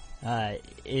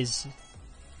is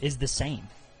the same.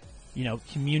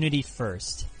 Community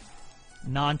first,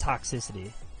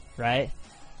 non-toxicity, right?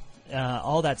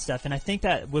 All that stuff. And I think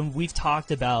that when we've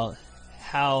talked about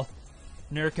how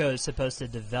Nurko is supposed to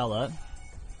develop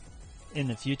in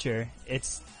the future,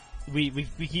 it's we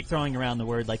keep throwing around the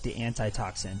word like the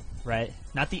antitoxin, right?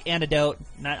 Not the antidote,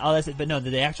 not all that, but no,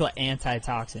 the actual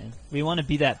antitoxin. We want to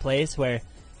be that place where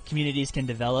communities can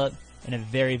develop in a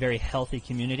very, very healthy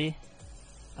community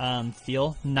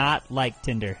feel, not like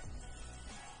Tinder.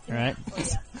 All right? Oh,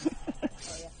 yeah. Oh,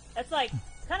 yeah. That's like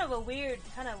kind of a weird,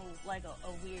 kind of like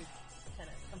a weird kind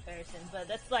of comparison, but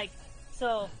that's like,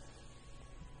 so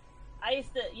I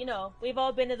used to, you know, we've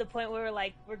all been to the point where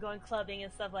we're going clubbing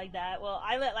and stuff like that. Well,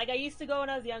 I used to go when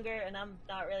I was younger, and I'm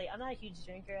not a huge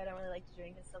drinker. I don't really like to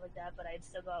drink and stuff like that, but I'd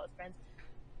still go out with friends.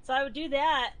 So I would do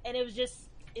that, and it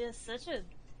was such a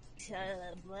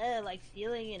like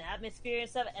feeling and atmosphere and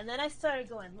stuff. And then I started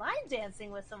going line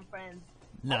dancing with some friends.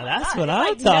 Now oh that's God, what I'm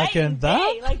like talking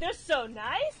about. Like they're so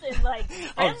nice and like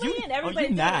friendly, and everybody's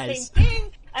doing nice. the same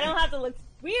thing. I don't have to look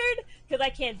weird because I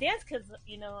can't dance because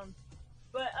you know I'm.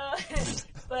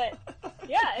 But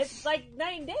yeah, it's like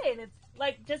night and day, and it's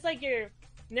like just like your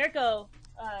Nurko,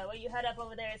 what you had up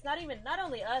over there. It's not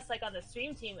only us like on the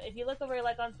stream team. If you look over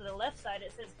like onto the left side,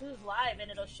 it says who's live,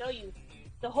 and it'll show you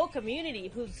the whole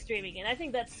community who's streaming. And I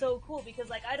think that's so cool because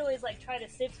like I'd always like try to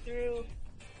sift through,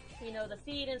 you know, the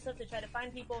feed and stuff to try to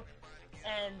find people.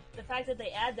 And the fact that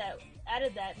they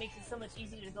added that makes it so much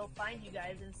easier to go find you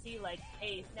guys and see like,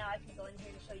 hey, now I can go in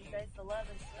here to show you guys the love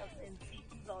and stuff and see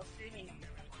who's all streaming.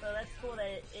 So that's cool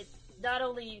that it not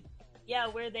only, yeah,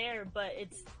 we're there, but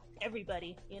it's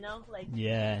everybody, you know, like.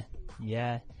 Yeah.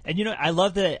 And you know, I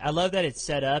love that it's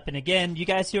set up. And again, you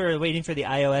guys who are waiting for the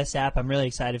iOS app, I'm really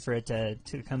excited for it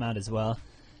to come out as well.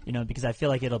 You know, because I feel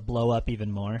like it'll blow up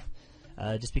even more.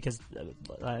 Just because,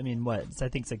 I mean, I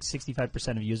think it's like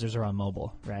 65% of users are on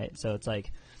mobile, right? So it's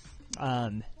like,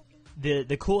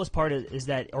 the coolest part is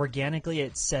that organically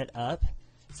it's set up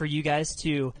for you guys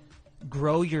to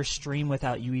grow your stream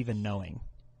without you even knowing.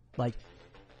 Like,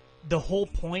 the whole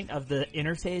point of the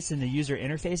interface and the user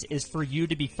interface is for you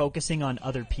to be focusing on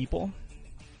other people.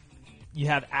 You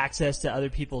have access to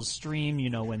other people's stream, you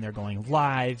know, when they're going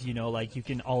live, you know, like you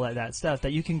can, all of that stuff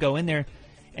that you can go in there.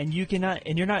 And you're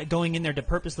not going in there to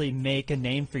purposely make a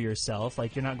name for yourself.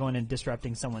 Like you're not going and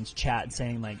disrupting someone's chat and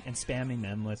saying like and spamming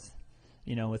them with,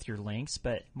 you know, with your links.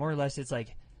 But more or less, it's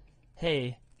like,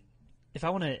 hey, if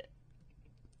I want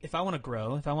to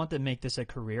grow, if I want to make this a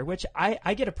career, which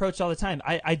I get approached all the time.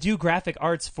 I do graphic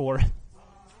arts for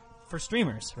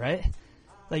streamers, right?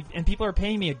 Like, and people are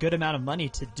paying me a good amount of money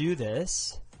to do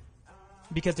this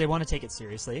because they want to take it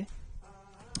seriously.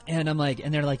 And I'm like,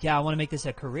 and they're like, yeah, I want to make this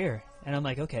a career. And I'm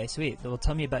like, okay, sweet. Well,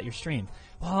 tell me about your stream.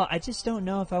 Well, I just don't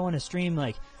know if I want to stream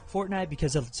like Fortnite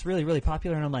because it's really, really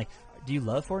popular. And I'm like, do you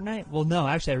love Fortnite? Well, no,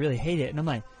 actually, I really hate it. And I'm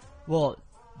like, well,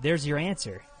 there's your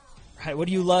answer, right? What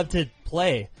do you love to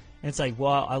play? And it's like,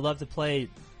 well, I love to play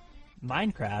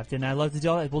Minecraft and I love to do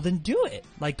all that. Well, then do it.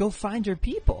 Like, go find your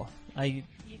people. Like,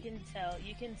 you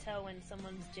can tell when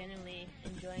someone's genuinely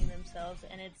enjoying themselves.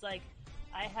 And it's like,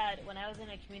 when I was in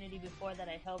a community before that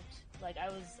I helped, like I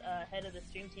was head of the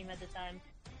stream team at the time,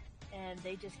 and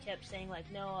they just kept saying like,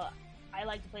 no, I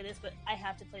like to play this, but I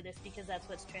have to play this because that's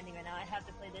what's trending right now. I have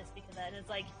to play this because that, and it's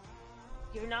like,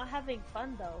 you're not having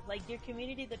fun though. Like your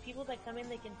community, the people that come in,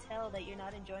 they can tell that you're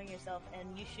not enjoying yourself,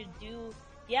 and you should do,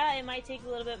 yeah, it might take a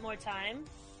little bit more time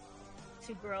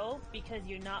to grow because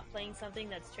you're not playing something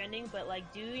that's trending, but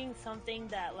like doing something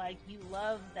that like you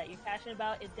love, that you're passionate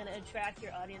about, is going to attract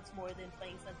your audience more than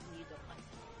playing something you don't like.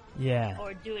 Yeah.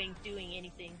 Or doing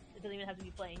anything. It doesn't even have to be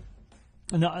playing.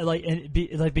 No,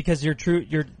 like because your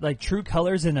true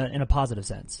colors in a positive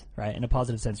sense, right? In a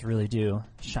positive sense, really do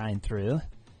shine through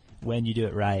when you do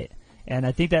it right. And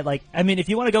I think that, like, I mean, if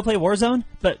you want to go play Warzone,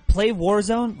 but play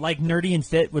Warzone like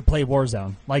NerdyandFit would play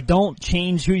Warzone. Like, don't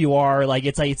change who you are. Like,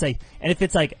 it's like, and if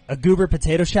it's like a goober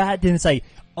potato shot, then it's like,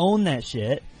 own that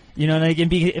shit. You know, and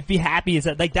be happy. Is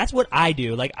that, like, that's what I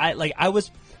do. Like, I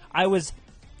was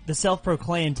the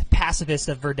self-proclaimed pacifist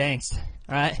of Verdansk.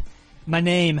 All right, my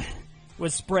name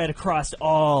was spread across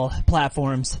all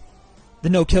platforms.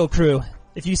 The no-kill crew.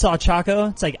 If you saw Chaco,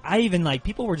 it's like,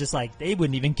 people were just like, they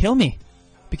wouldn't even kill me.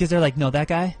 Because they're like, no, that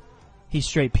guy, he's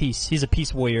straight peace. He's a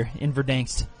peace warrior in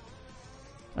Verdansk.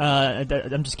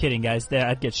 I'm just kidding, guys.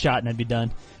 I'd get shot and I'd be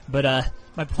done. But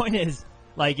my point is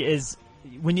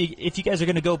if you guys are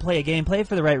gonna go play a game, play it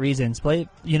for the right reasons. Play,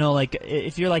 you know, like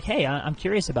if you're like, hey, I'm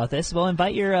curious about this. Well,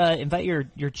 invite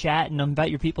your chat and invite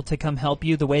your people to come help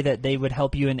you the way that they would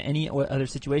help you in any other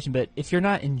situation. But if you're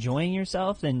not enjoying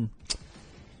yourself, then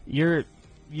you're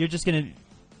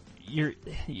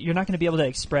not going to be able to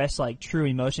express like true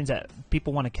emotions that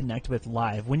people want to connect with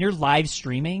live. When you're live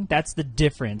streaming, that's the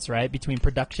difference, right, between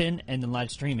production and then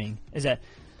live streaming, is that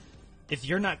if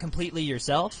you're not completely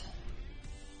yourself,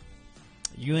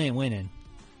 you ain't winning.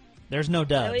 There's no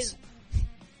dubs.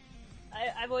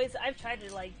 I've tried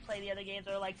to like play the other games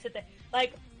or like sit there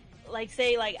like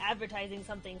say like advertising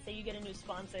something. Say you get a new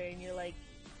sponsor and you're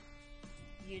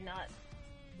not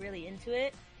really into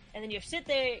it, and then you sit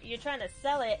there, you're trying to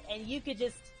sell it, and you could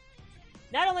just.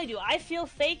 Not only do I feel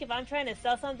fake if I'm trying to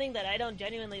sell something that I don't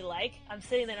genuinely like, I'm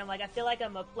sitting there and I'm like, I feel like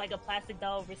I'm like a plastic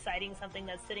doll reciting something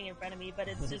that's sitting in front of me, but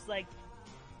it's just like,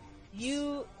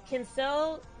 you can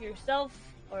sell yourself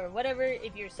or whatever,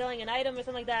 if you're selling an item or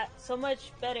something like that, so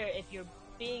much better if you're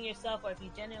being yourself or if you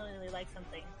genuinely like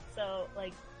something. So,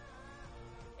 like,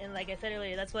 and like I said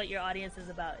earlier, that's what your audience is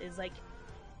about, is like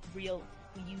real,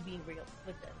 you being real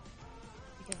with them.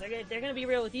 Because they're gonna be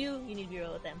real with you, you need to be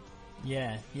real with them.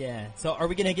 Yeah, yeah. So, are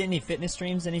we gonna get any fitness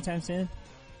streams anytime soon?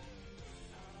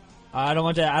 I don't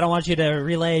want you to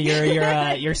relay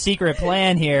your secret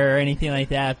plan here or anything like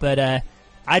that. But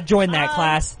I joined that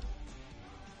class.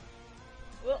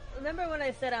 Well, remember when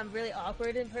I said I'm really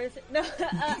awkward in person? No,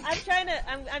 I'm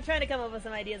trying to come up with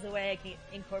some ideas of way I can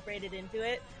incorporate it into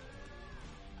it.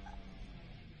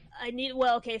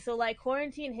 So like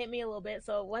quarantine hit me a little bit.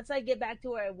 So once I get back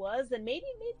to where I was, then maybe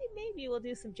we'll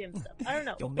do some gym stuff. I don't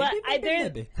know.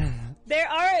 maybe. There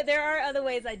are other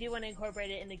ways I do want to incorporate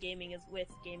it into gaming as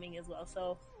well.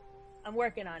 So I'm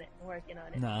working on it.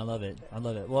 No, I love it.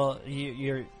 Well,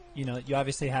 you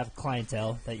obviously have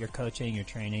clientele that you're coaching, you're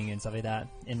training, and stuff like that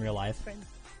in real life.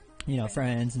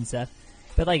 Friends and stuff.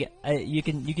 But like you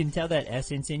can tell that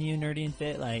essence in you, Nerdy and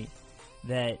Fit, like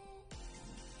that.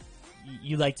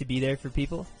 You like to be there for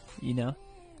people,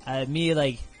 my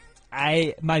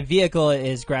vehicle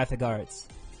is graphic arts.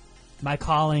 My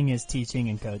calling is teaching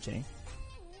and coaching,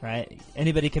 right?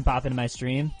 Anybody can pop into my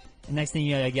stream, and next thing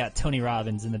you know, I got Tony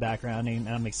Robbins in the background, and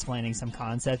I'm explaining some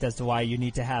concept as to why you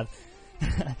need to have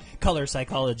color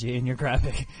psychology in your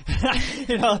graphic.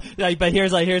 But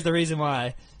here's the reason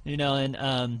why,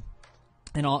 and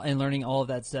learning all of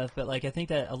that stuff. But like, I think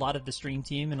that a lot of the stream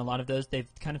team and a lot of those, they've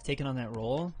kind of taken on that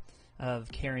role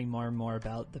of caring more and more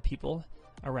about the people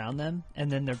around them,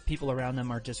 and then the people around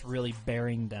them are just really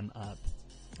bearing them up.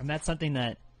 And that's something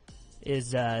that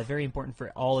is very important for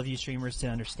all of you streamers to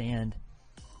understand,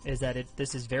 is that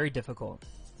this is very difficult.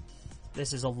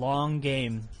 This is a long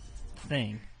game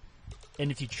thing. And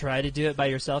if you try to do it by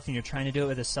yourself and you're trying to do it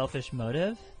with a selfish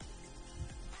motive,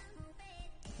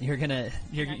 you're gonna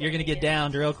get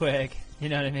downed real quick. You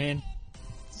know what I mean?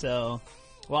 So,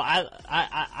 well,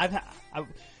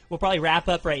 we'll probably wrap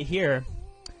up right here.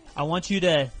 I want you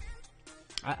to.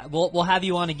 We'll have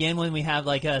you on again when we have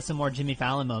like some more Jimmy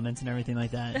Fallon moments and everything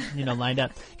like that, lined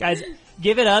up. Guys,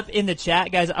 give it up in the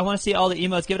chat, guys. I want to see all the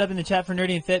emotes. Give it up in the chat for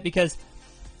Nerdy and Fit, because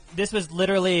this was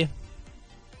literally,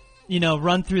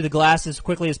 run through the glass as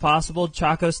quickly as possible,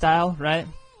 Chaco style, right?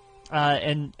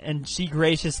 And she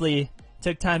graciously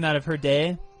took time out of her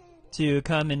day to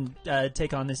come and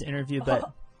take on this interview,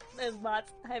 but. There's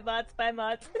bots. Hi, bots. Bye,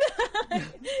 bots.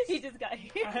 He just got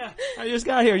here. I just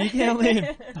got here. You can't leave.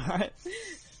 All right.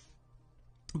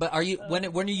 But are you? When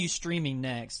are you streaming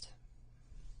next?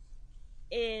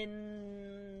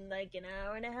 In like an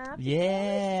hour and a half.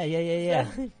 Yeah.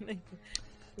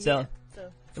 So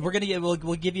we're gonna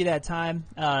we'll give you that time,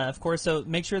 of course. So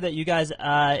make sure that you guys,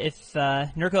 if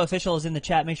Nerco Official is in the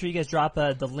chat, make sure you guys drop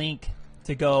the link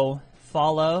to go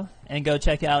follow and go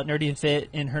check out Nerdy and Fit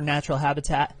in her natural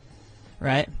habitat.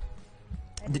 Right.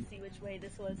 I have to see which way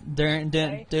this was.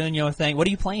 Doing your thing. What are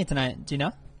you playing tonight? Do you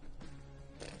know?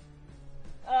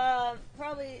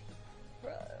 Probably.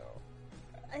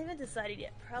 I haven't decided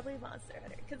yet. Probably Monster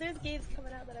Hunter, because there's games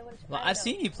coming out that I want to. Well, I've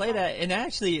seen you play that, and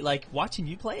actually, like watching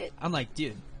you play it, I'm like,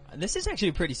 dude, this is actually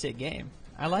a pretty sick game.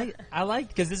 I like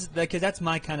because that's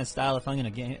my kind of style. If I'm gonna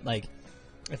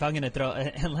if I'm gonna throw,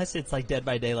 unless it's like Dead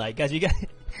by Daylight, guys, you got,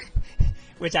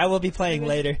 which I will be playing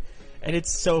later. And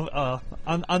it's so,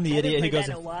 I'm the idiot who goes,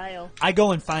 in a while. I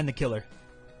go and find the killer.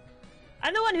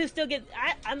 I'm the one who still gets,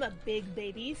 I'm a big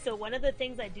baby, so one of the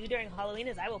things I do during Halloween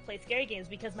is I will play scary games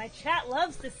because my chat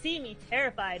loves to see me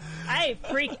terrified. I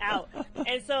freak out.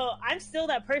 And so I'm still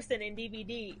that person in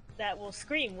DVD that will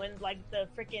scream when, like, the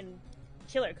freaking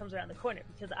killer comes around the corner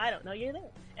because I don't know you're there.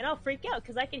 And I'll freak out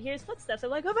because I can hear his footsteps. I'm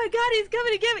like, oh my god, he's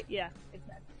coming to get me! Yeah, it's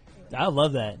bad.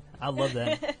 Anyway. I love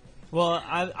that. Well,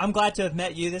 I'm glad to have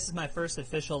met you. This is my first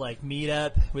official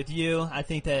meetup with you. I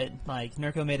think that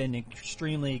Nerco made an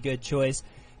extremely good choice,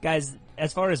 guys.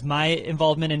 As far as my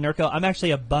involvement in Nerco, I'm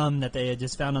actually a bum that they had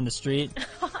just found on the street,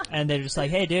 and they're just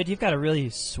like, "Hey, dude, you've got a really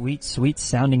sweet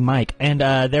sounding mic," and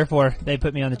therefore they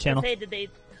put me on the channel. Did they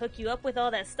hook you up with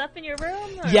all that stuff in your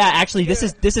room? Yeah, actually, this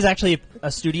is actually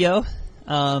a studio.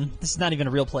 This is not even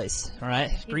a real place. All right.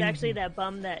 He's actually that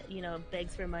bum that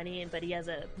begs for money, but he has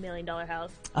a $1 million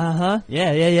house.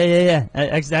 Yeah.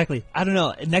 Exactly. I don't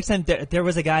know. Next time there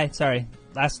was a guy. Sorry,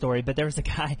 last story, but there was a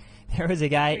guy. There was a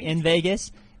guy in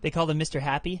Vegas. They called him Mr.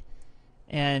 Happy,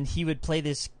 and he would play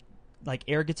this like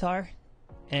air guitar,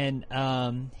 and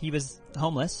he was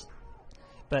homeless,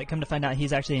 but come to find out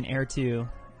he's actually an heir to,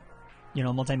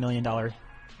 multi-million-dollar.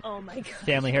 Oh my god.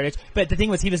 Family heritage. But the thing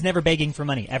was, he was never begging for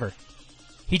money ever.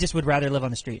 He just would rather live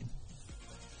on the street.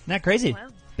 Isn't that crazy? Wow.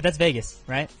 But that's Vegas,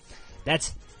 right?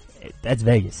 That's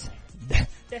Vegas.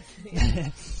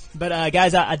 But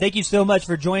guys, I thank you so much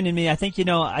for joining me. I think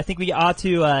we ought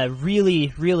to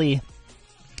really, really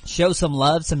show some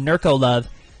love, some Nurko love,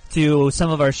 to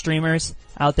some of our streamers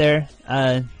out there.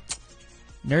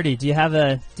 Nerdy, do you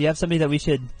have somebody that we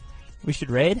should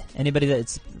raid? Anybody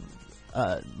that's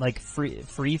like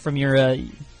free from your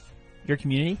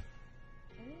community?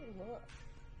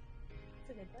 That's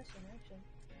a good question, actually.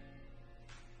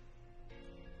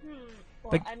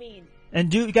 Well, But- I mean, And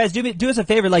do us a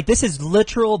favor. Like, this is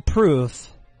literal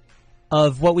proof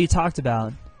of what we talked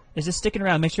about. Is just sticking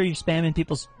around. Make sure you're spamming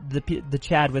the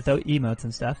chat with emotes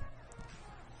and stuff.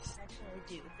 actually, I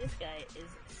do. This guy is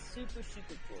super,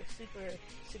 super cool. Super,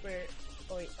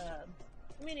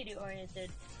 community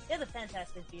oriented. He has a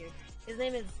fantastic beard. His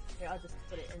name is. Here, I'll just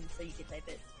put it in so you can type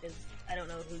it, because I don't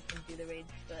know who can do the raids,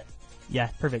 but Yeah,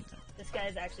 perfect. this guy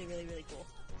is actually really, really cool.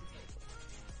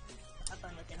 Have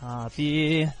fun with him.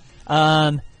 Copy.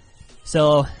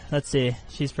 So let's see.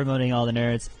 She's promoting all the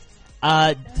nerds.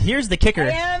 Here's the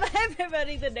kicker. I'm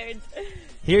promoting the nerds.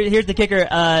 Here's the kicker.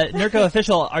 Nurko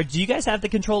official. Do you guys have the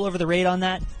control over the raid on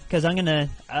that? Because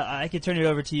I could turn it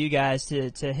over to you guys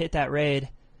to hit that raid,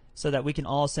 so that we can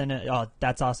all send it. Oh,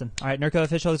 that's awesome. All right, Nurko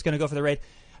official is going to go for the raid.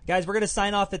 Guys, we're going to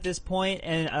sign off at this point,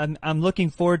 and I'm looking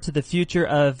forward to the future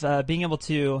of being able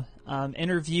to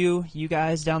interview you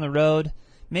guys down the road.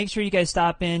 Make sure you guys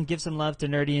stop in, give some love to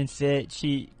NerdyandFit.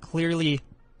 She clearly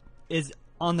is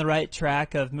on the right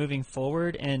track of moving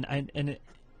forward, and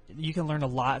you can learn a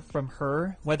lot from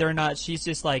her, whether or not she's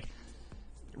just like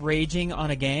raging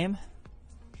on a game.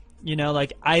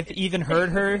 Like I've even heard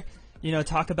her,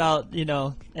 talk about,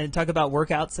 and talk about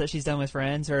workouts that she's done with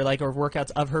friends, or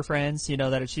workouts of her friends,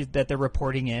 that they're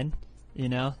reporting in,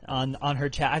 on her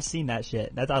chat. I've seen that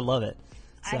shit. I love it.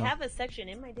 So. I have a section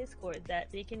in my Discord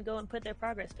that they can go and put their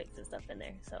progress pics and stuff in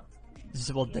there. So.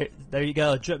 Well, there you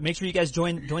go. Make sure you guys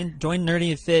join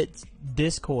NerdyandFit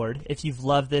Discord if you've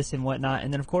loved this and whatnot.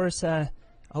 And then, of course,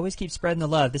 always keep spreading the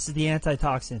love. This is the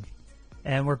antitoxin,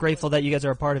 and we're grateful that you guys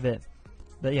are a part of it.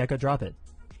 But yeah, go drop it.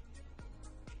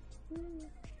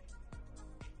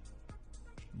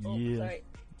 Oh, Yeah. sorry.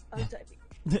 I'm typing.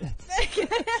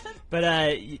 But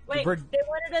Wait, they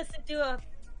wanted us to do a.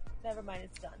 Never mind,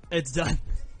 it's done. It's done.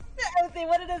 They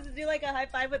wanted us to do like a high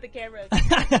five with the cameras. Oh,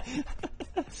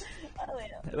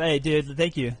 yeah. Hey, dude,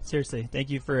 thank you. Seriously, thank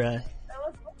you for. That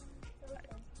was fun.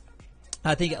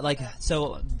 I think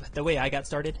so. The way I got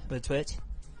started with Twitch.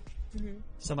 Mm-hmm.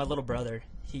 So my little brother,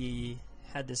 he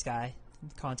had this guy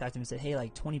contact him and said, "Hey,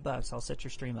 like $20, I'll set your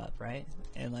stream up, right?"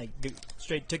 And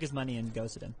straight took his money and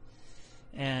ghosted him.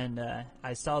 And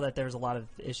I saw that there was a lot of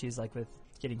issues with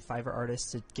getting Fiverr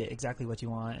artists to get exactly what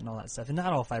you want and all that stuff. And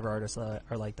not all Fiverr artists are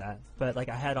like that. But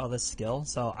I had all this skill,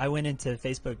 so I went into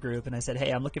Facebook group and I said,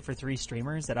 "Hey, I'm looking for 3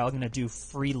 streamers that I'm going to do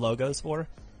free logos for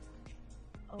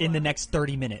in the next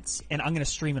 30 minutes, and I'm going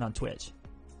to stream it on Twitch."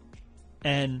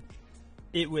 And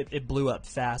it blew up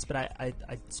fast, but I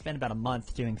spent about a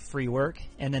month doing free work,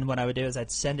 and then what I would do is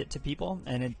I'd send it to people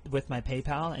with my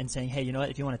PayPal and saying, "Hey, you know what?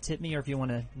 If you want to tip me or if you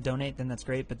want to donate, then that's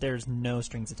great, but there's no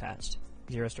strings attached,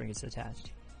 0 strings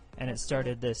attached." And it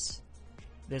started this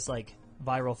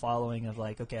viral following of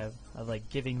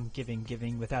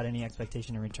giving without any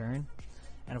expectation in return,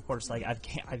 and of course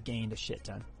I've gained a shit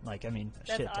ton. That's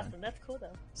shit awesome. ton. That's cool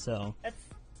though. So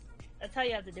that's how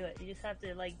you have to do it. You just have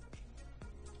to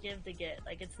give to get.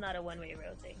 It's not a one-way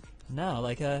road thing. No,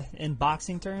 in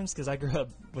boxing terms, because I grew up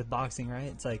with boxing, right?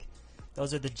 It's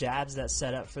those are the jabs that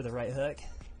set up for the right hook.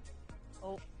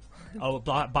 Oh,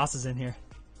 boss is in here.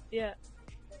 Yeah.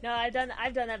 No, I've done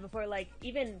that before.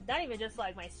 Even not even just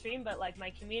my stream, but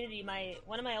my community.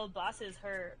 One of my old bosses,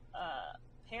 her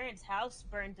parents' house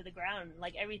burned to the ground,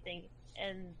 everything,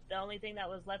 and the only thing that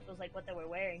was left was what they were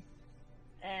wearing.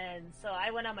 And so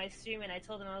I went on my stream and I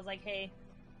told them, I was like, "Hey,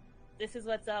 this is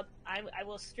what's up. I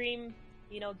will stream,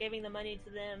 giving the money to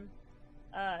them,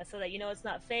 so that it's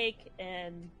not fake."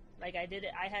 And I did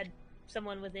it. I had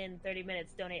someone within 30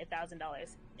 minutes donate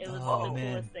 $1,000. It was the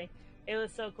coolest thing. It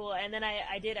was so cool. And then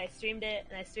I streamed it,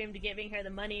 and I streamed giving her the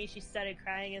money. She started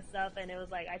crying and stuff, and it was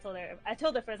like, I told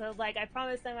her first, I was like, I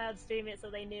promised them I would stream it, so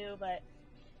they knew. But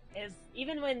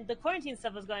even when the quarantine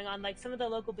stuff was going on, like some of the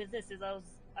local businesses,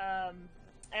 I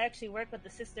actually worked with the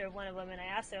sister of one of them, and I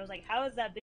asked her, I was like, how is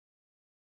that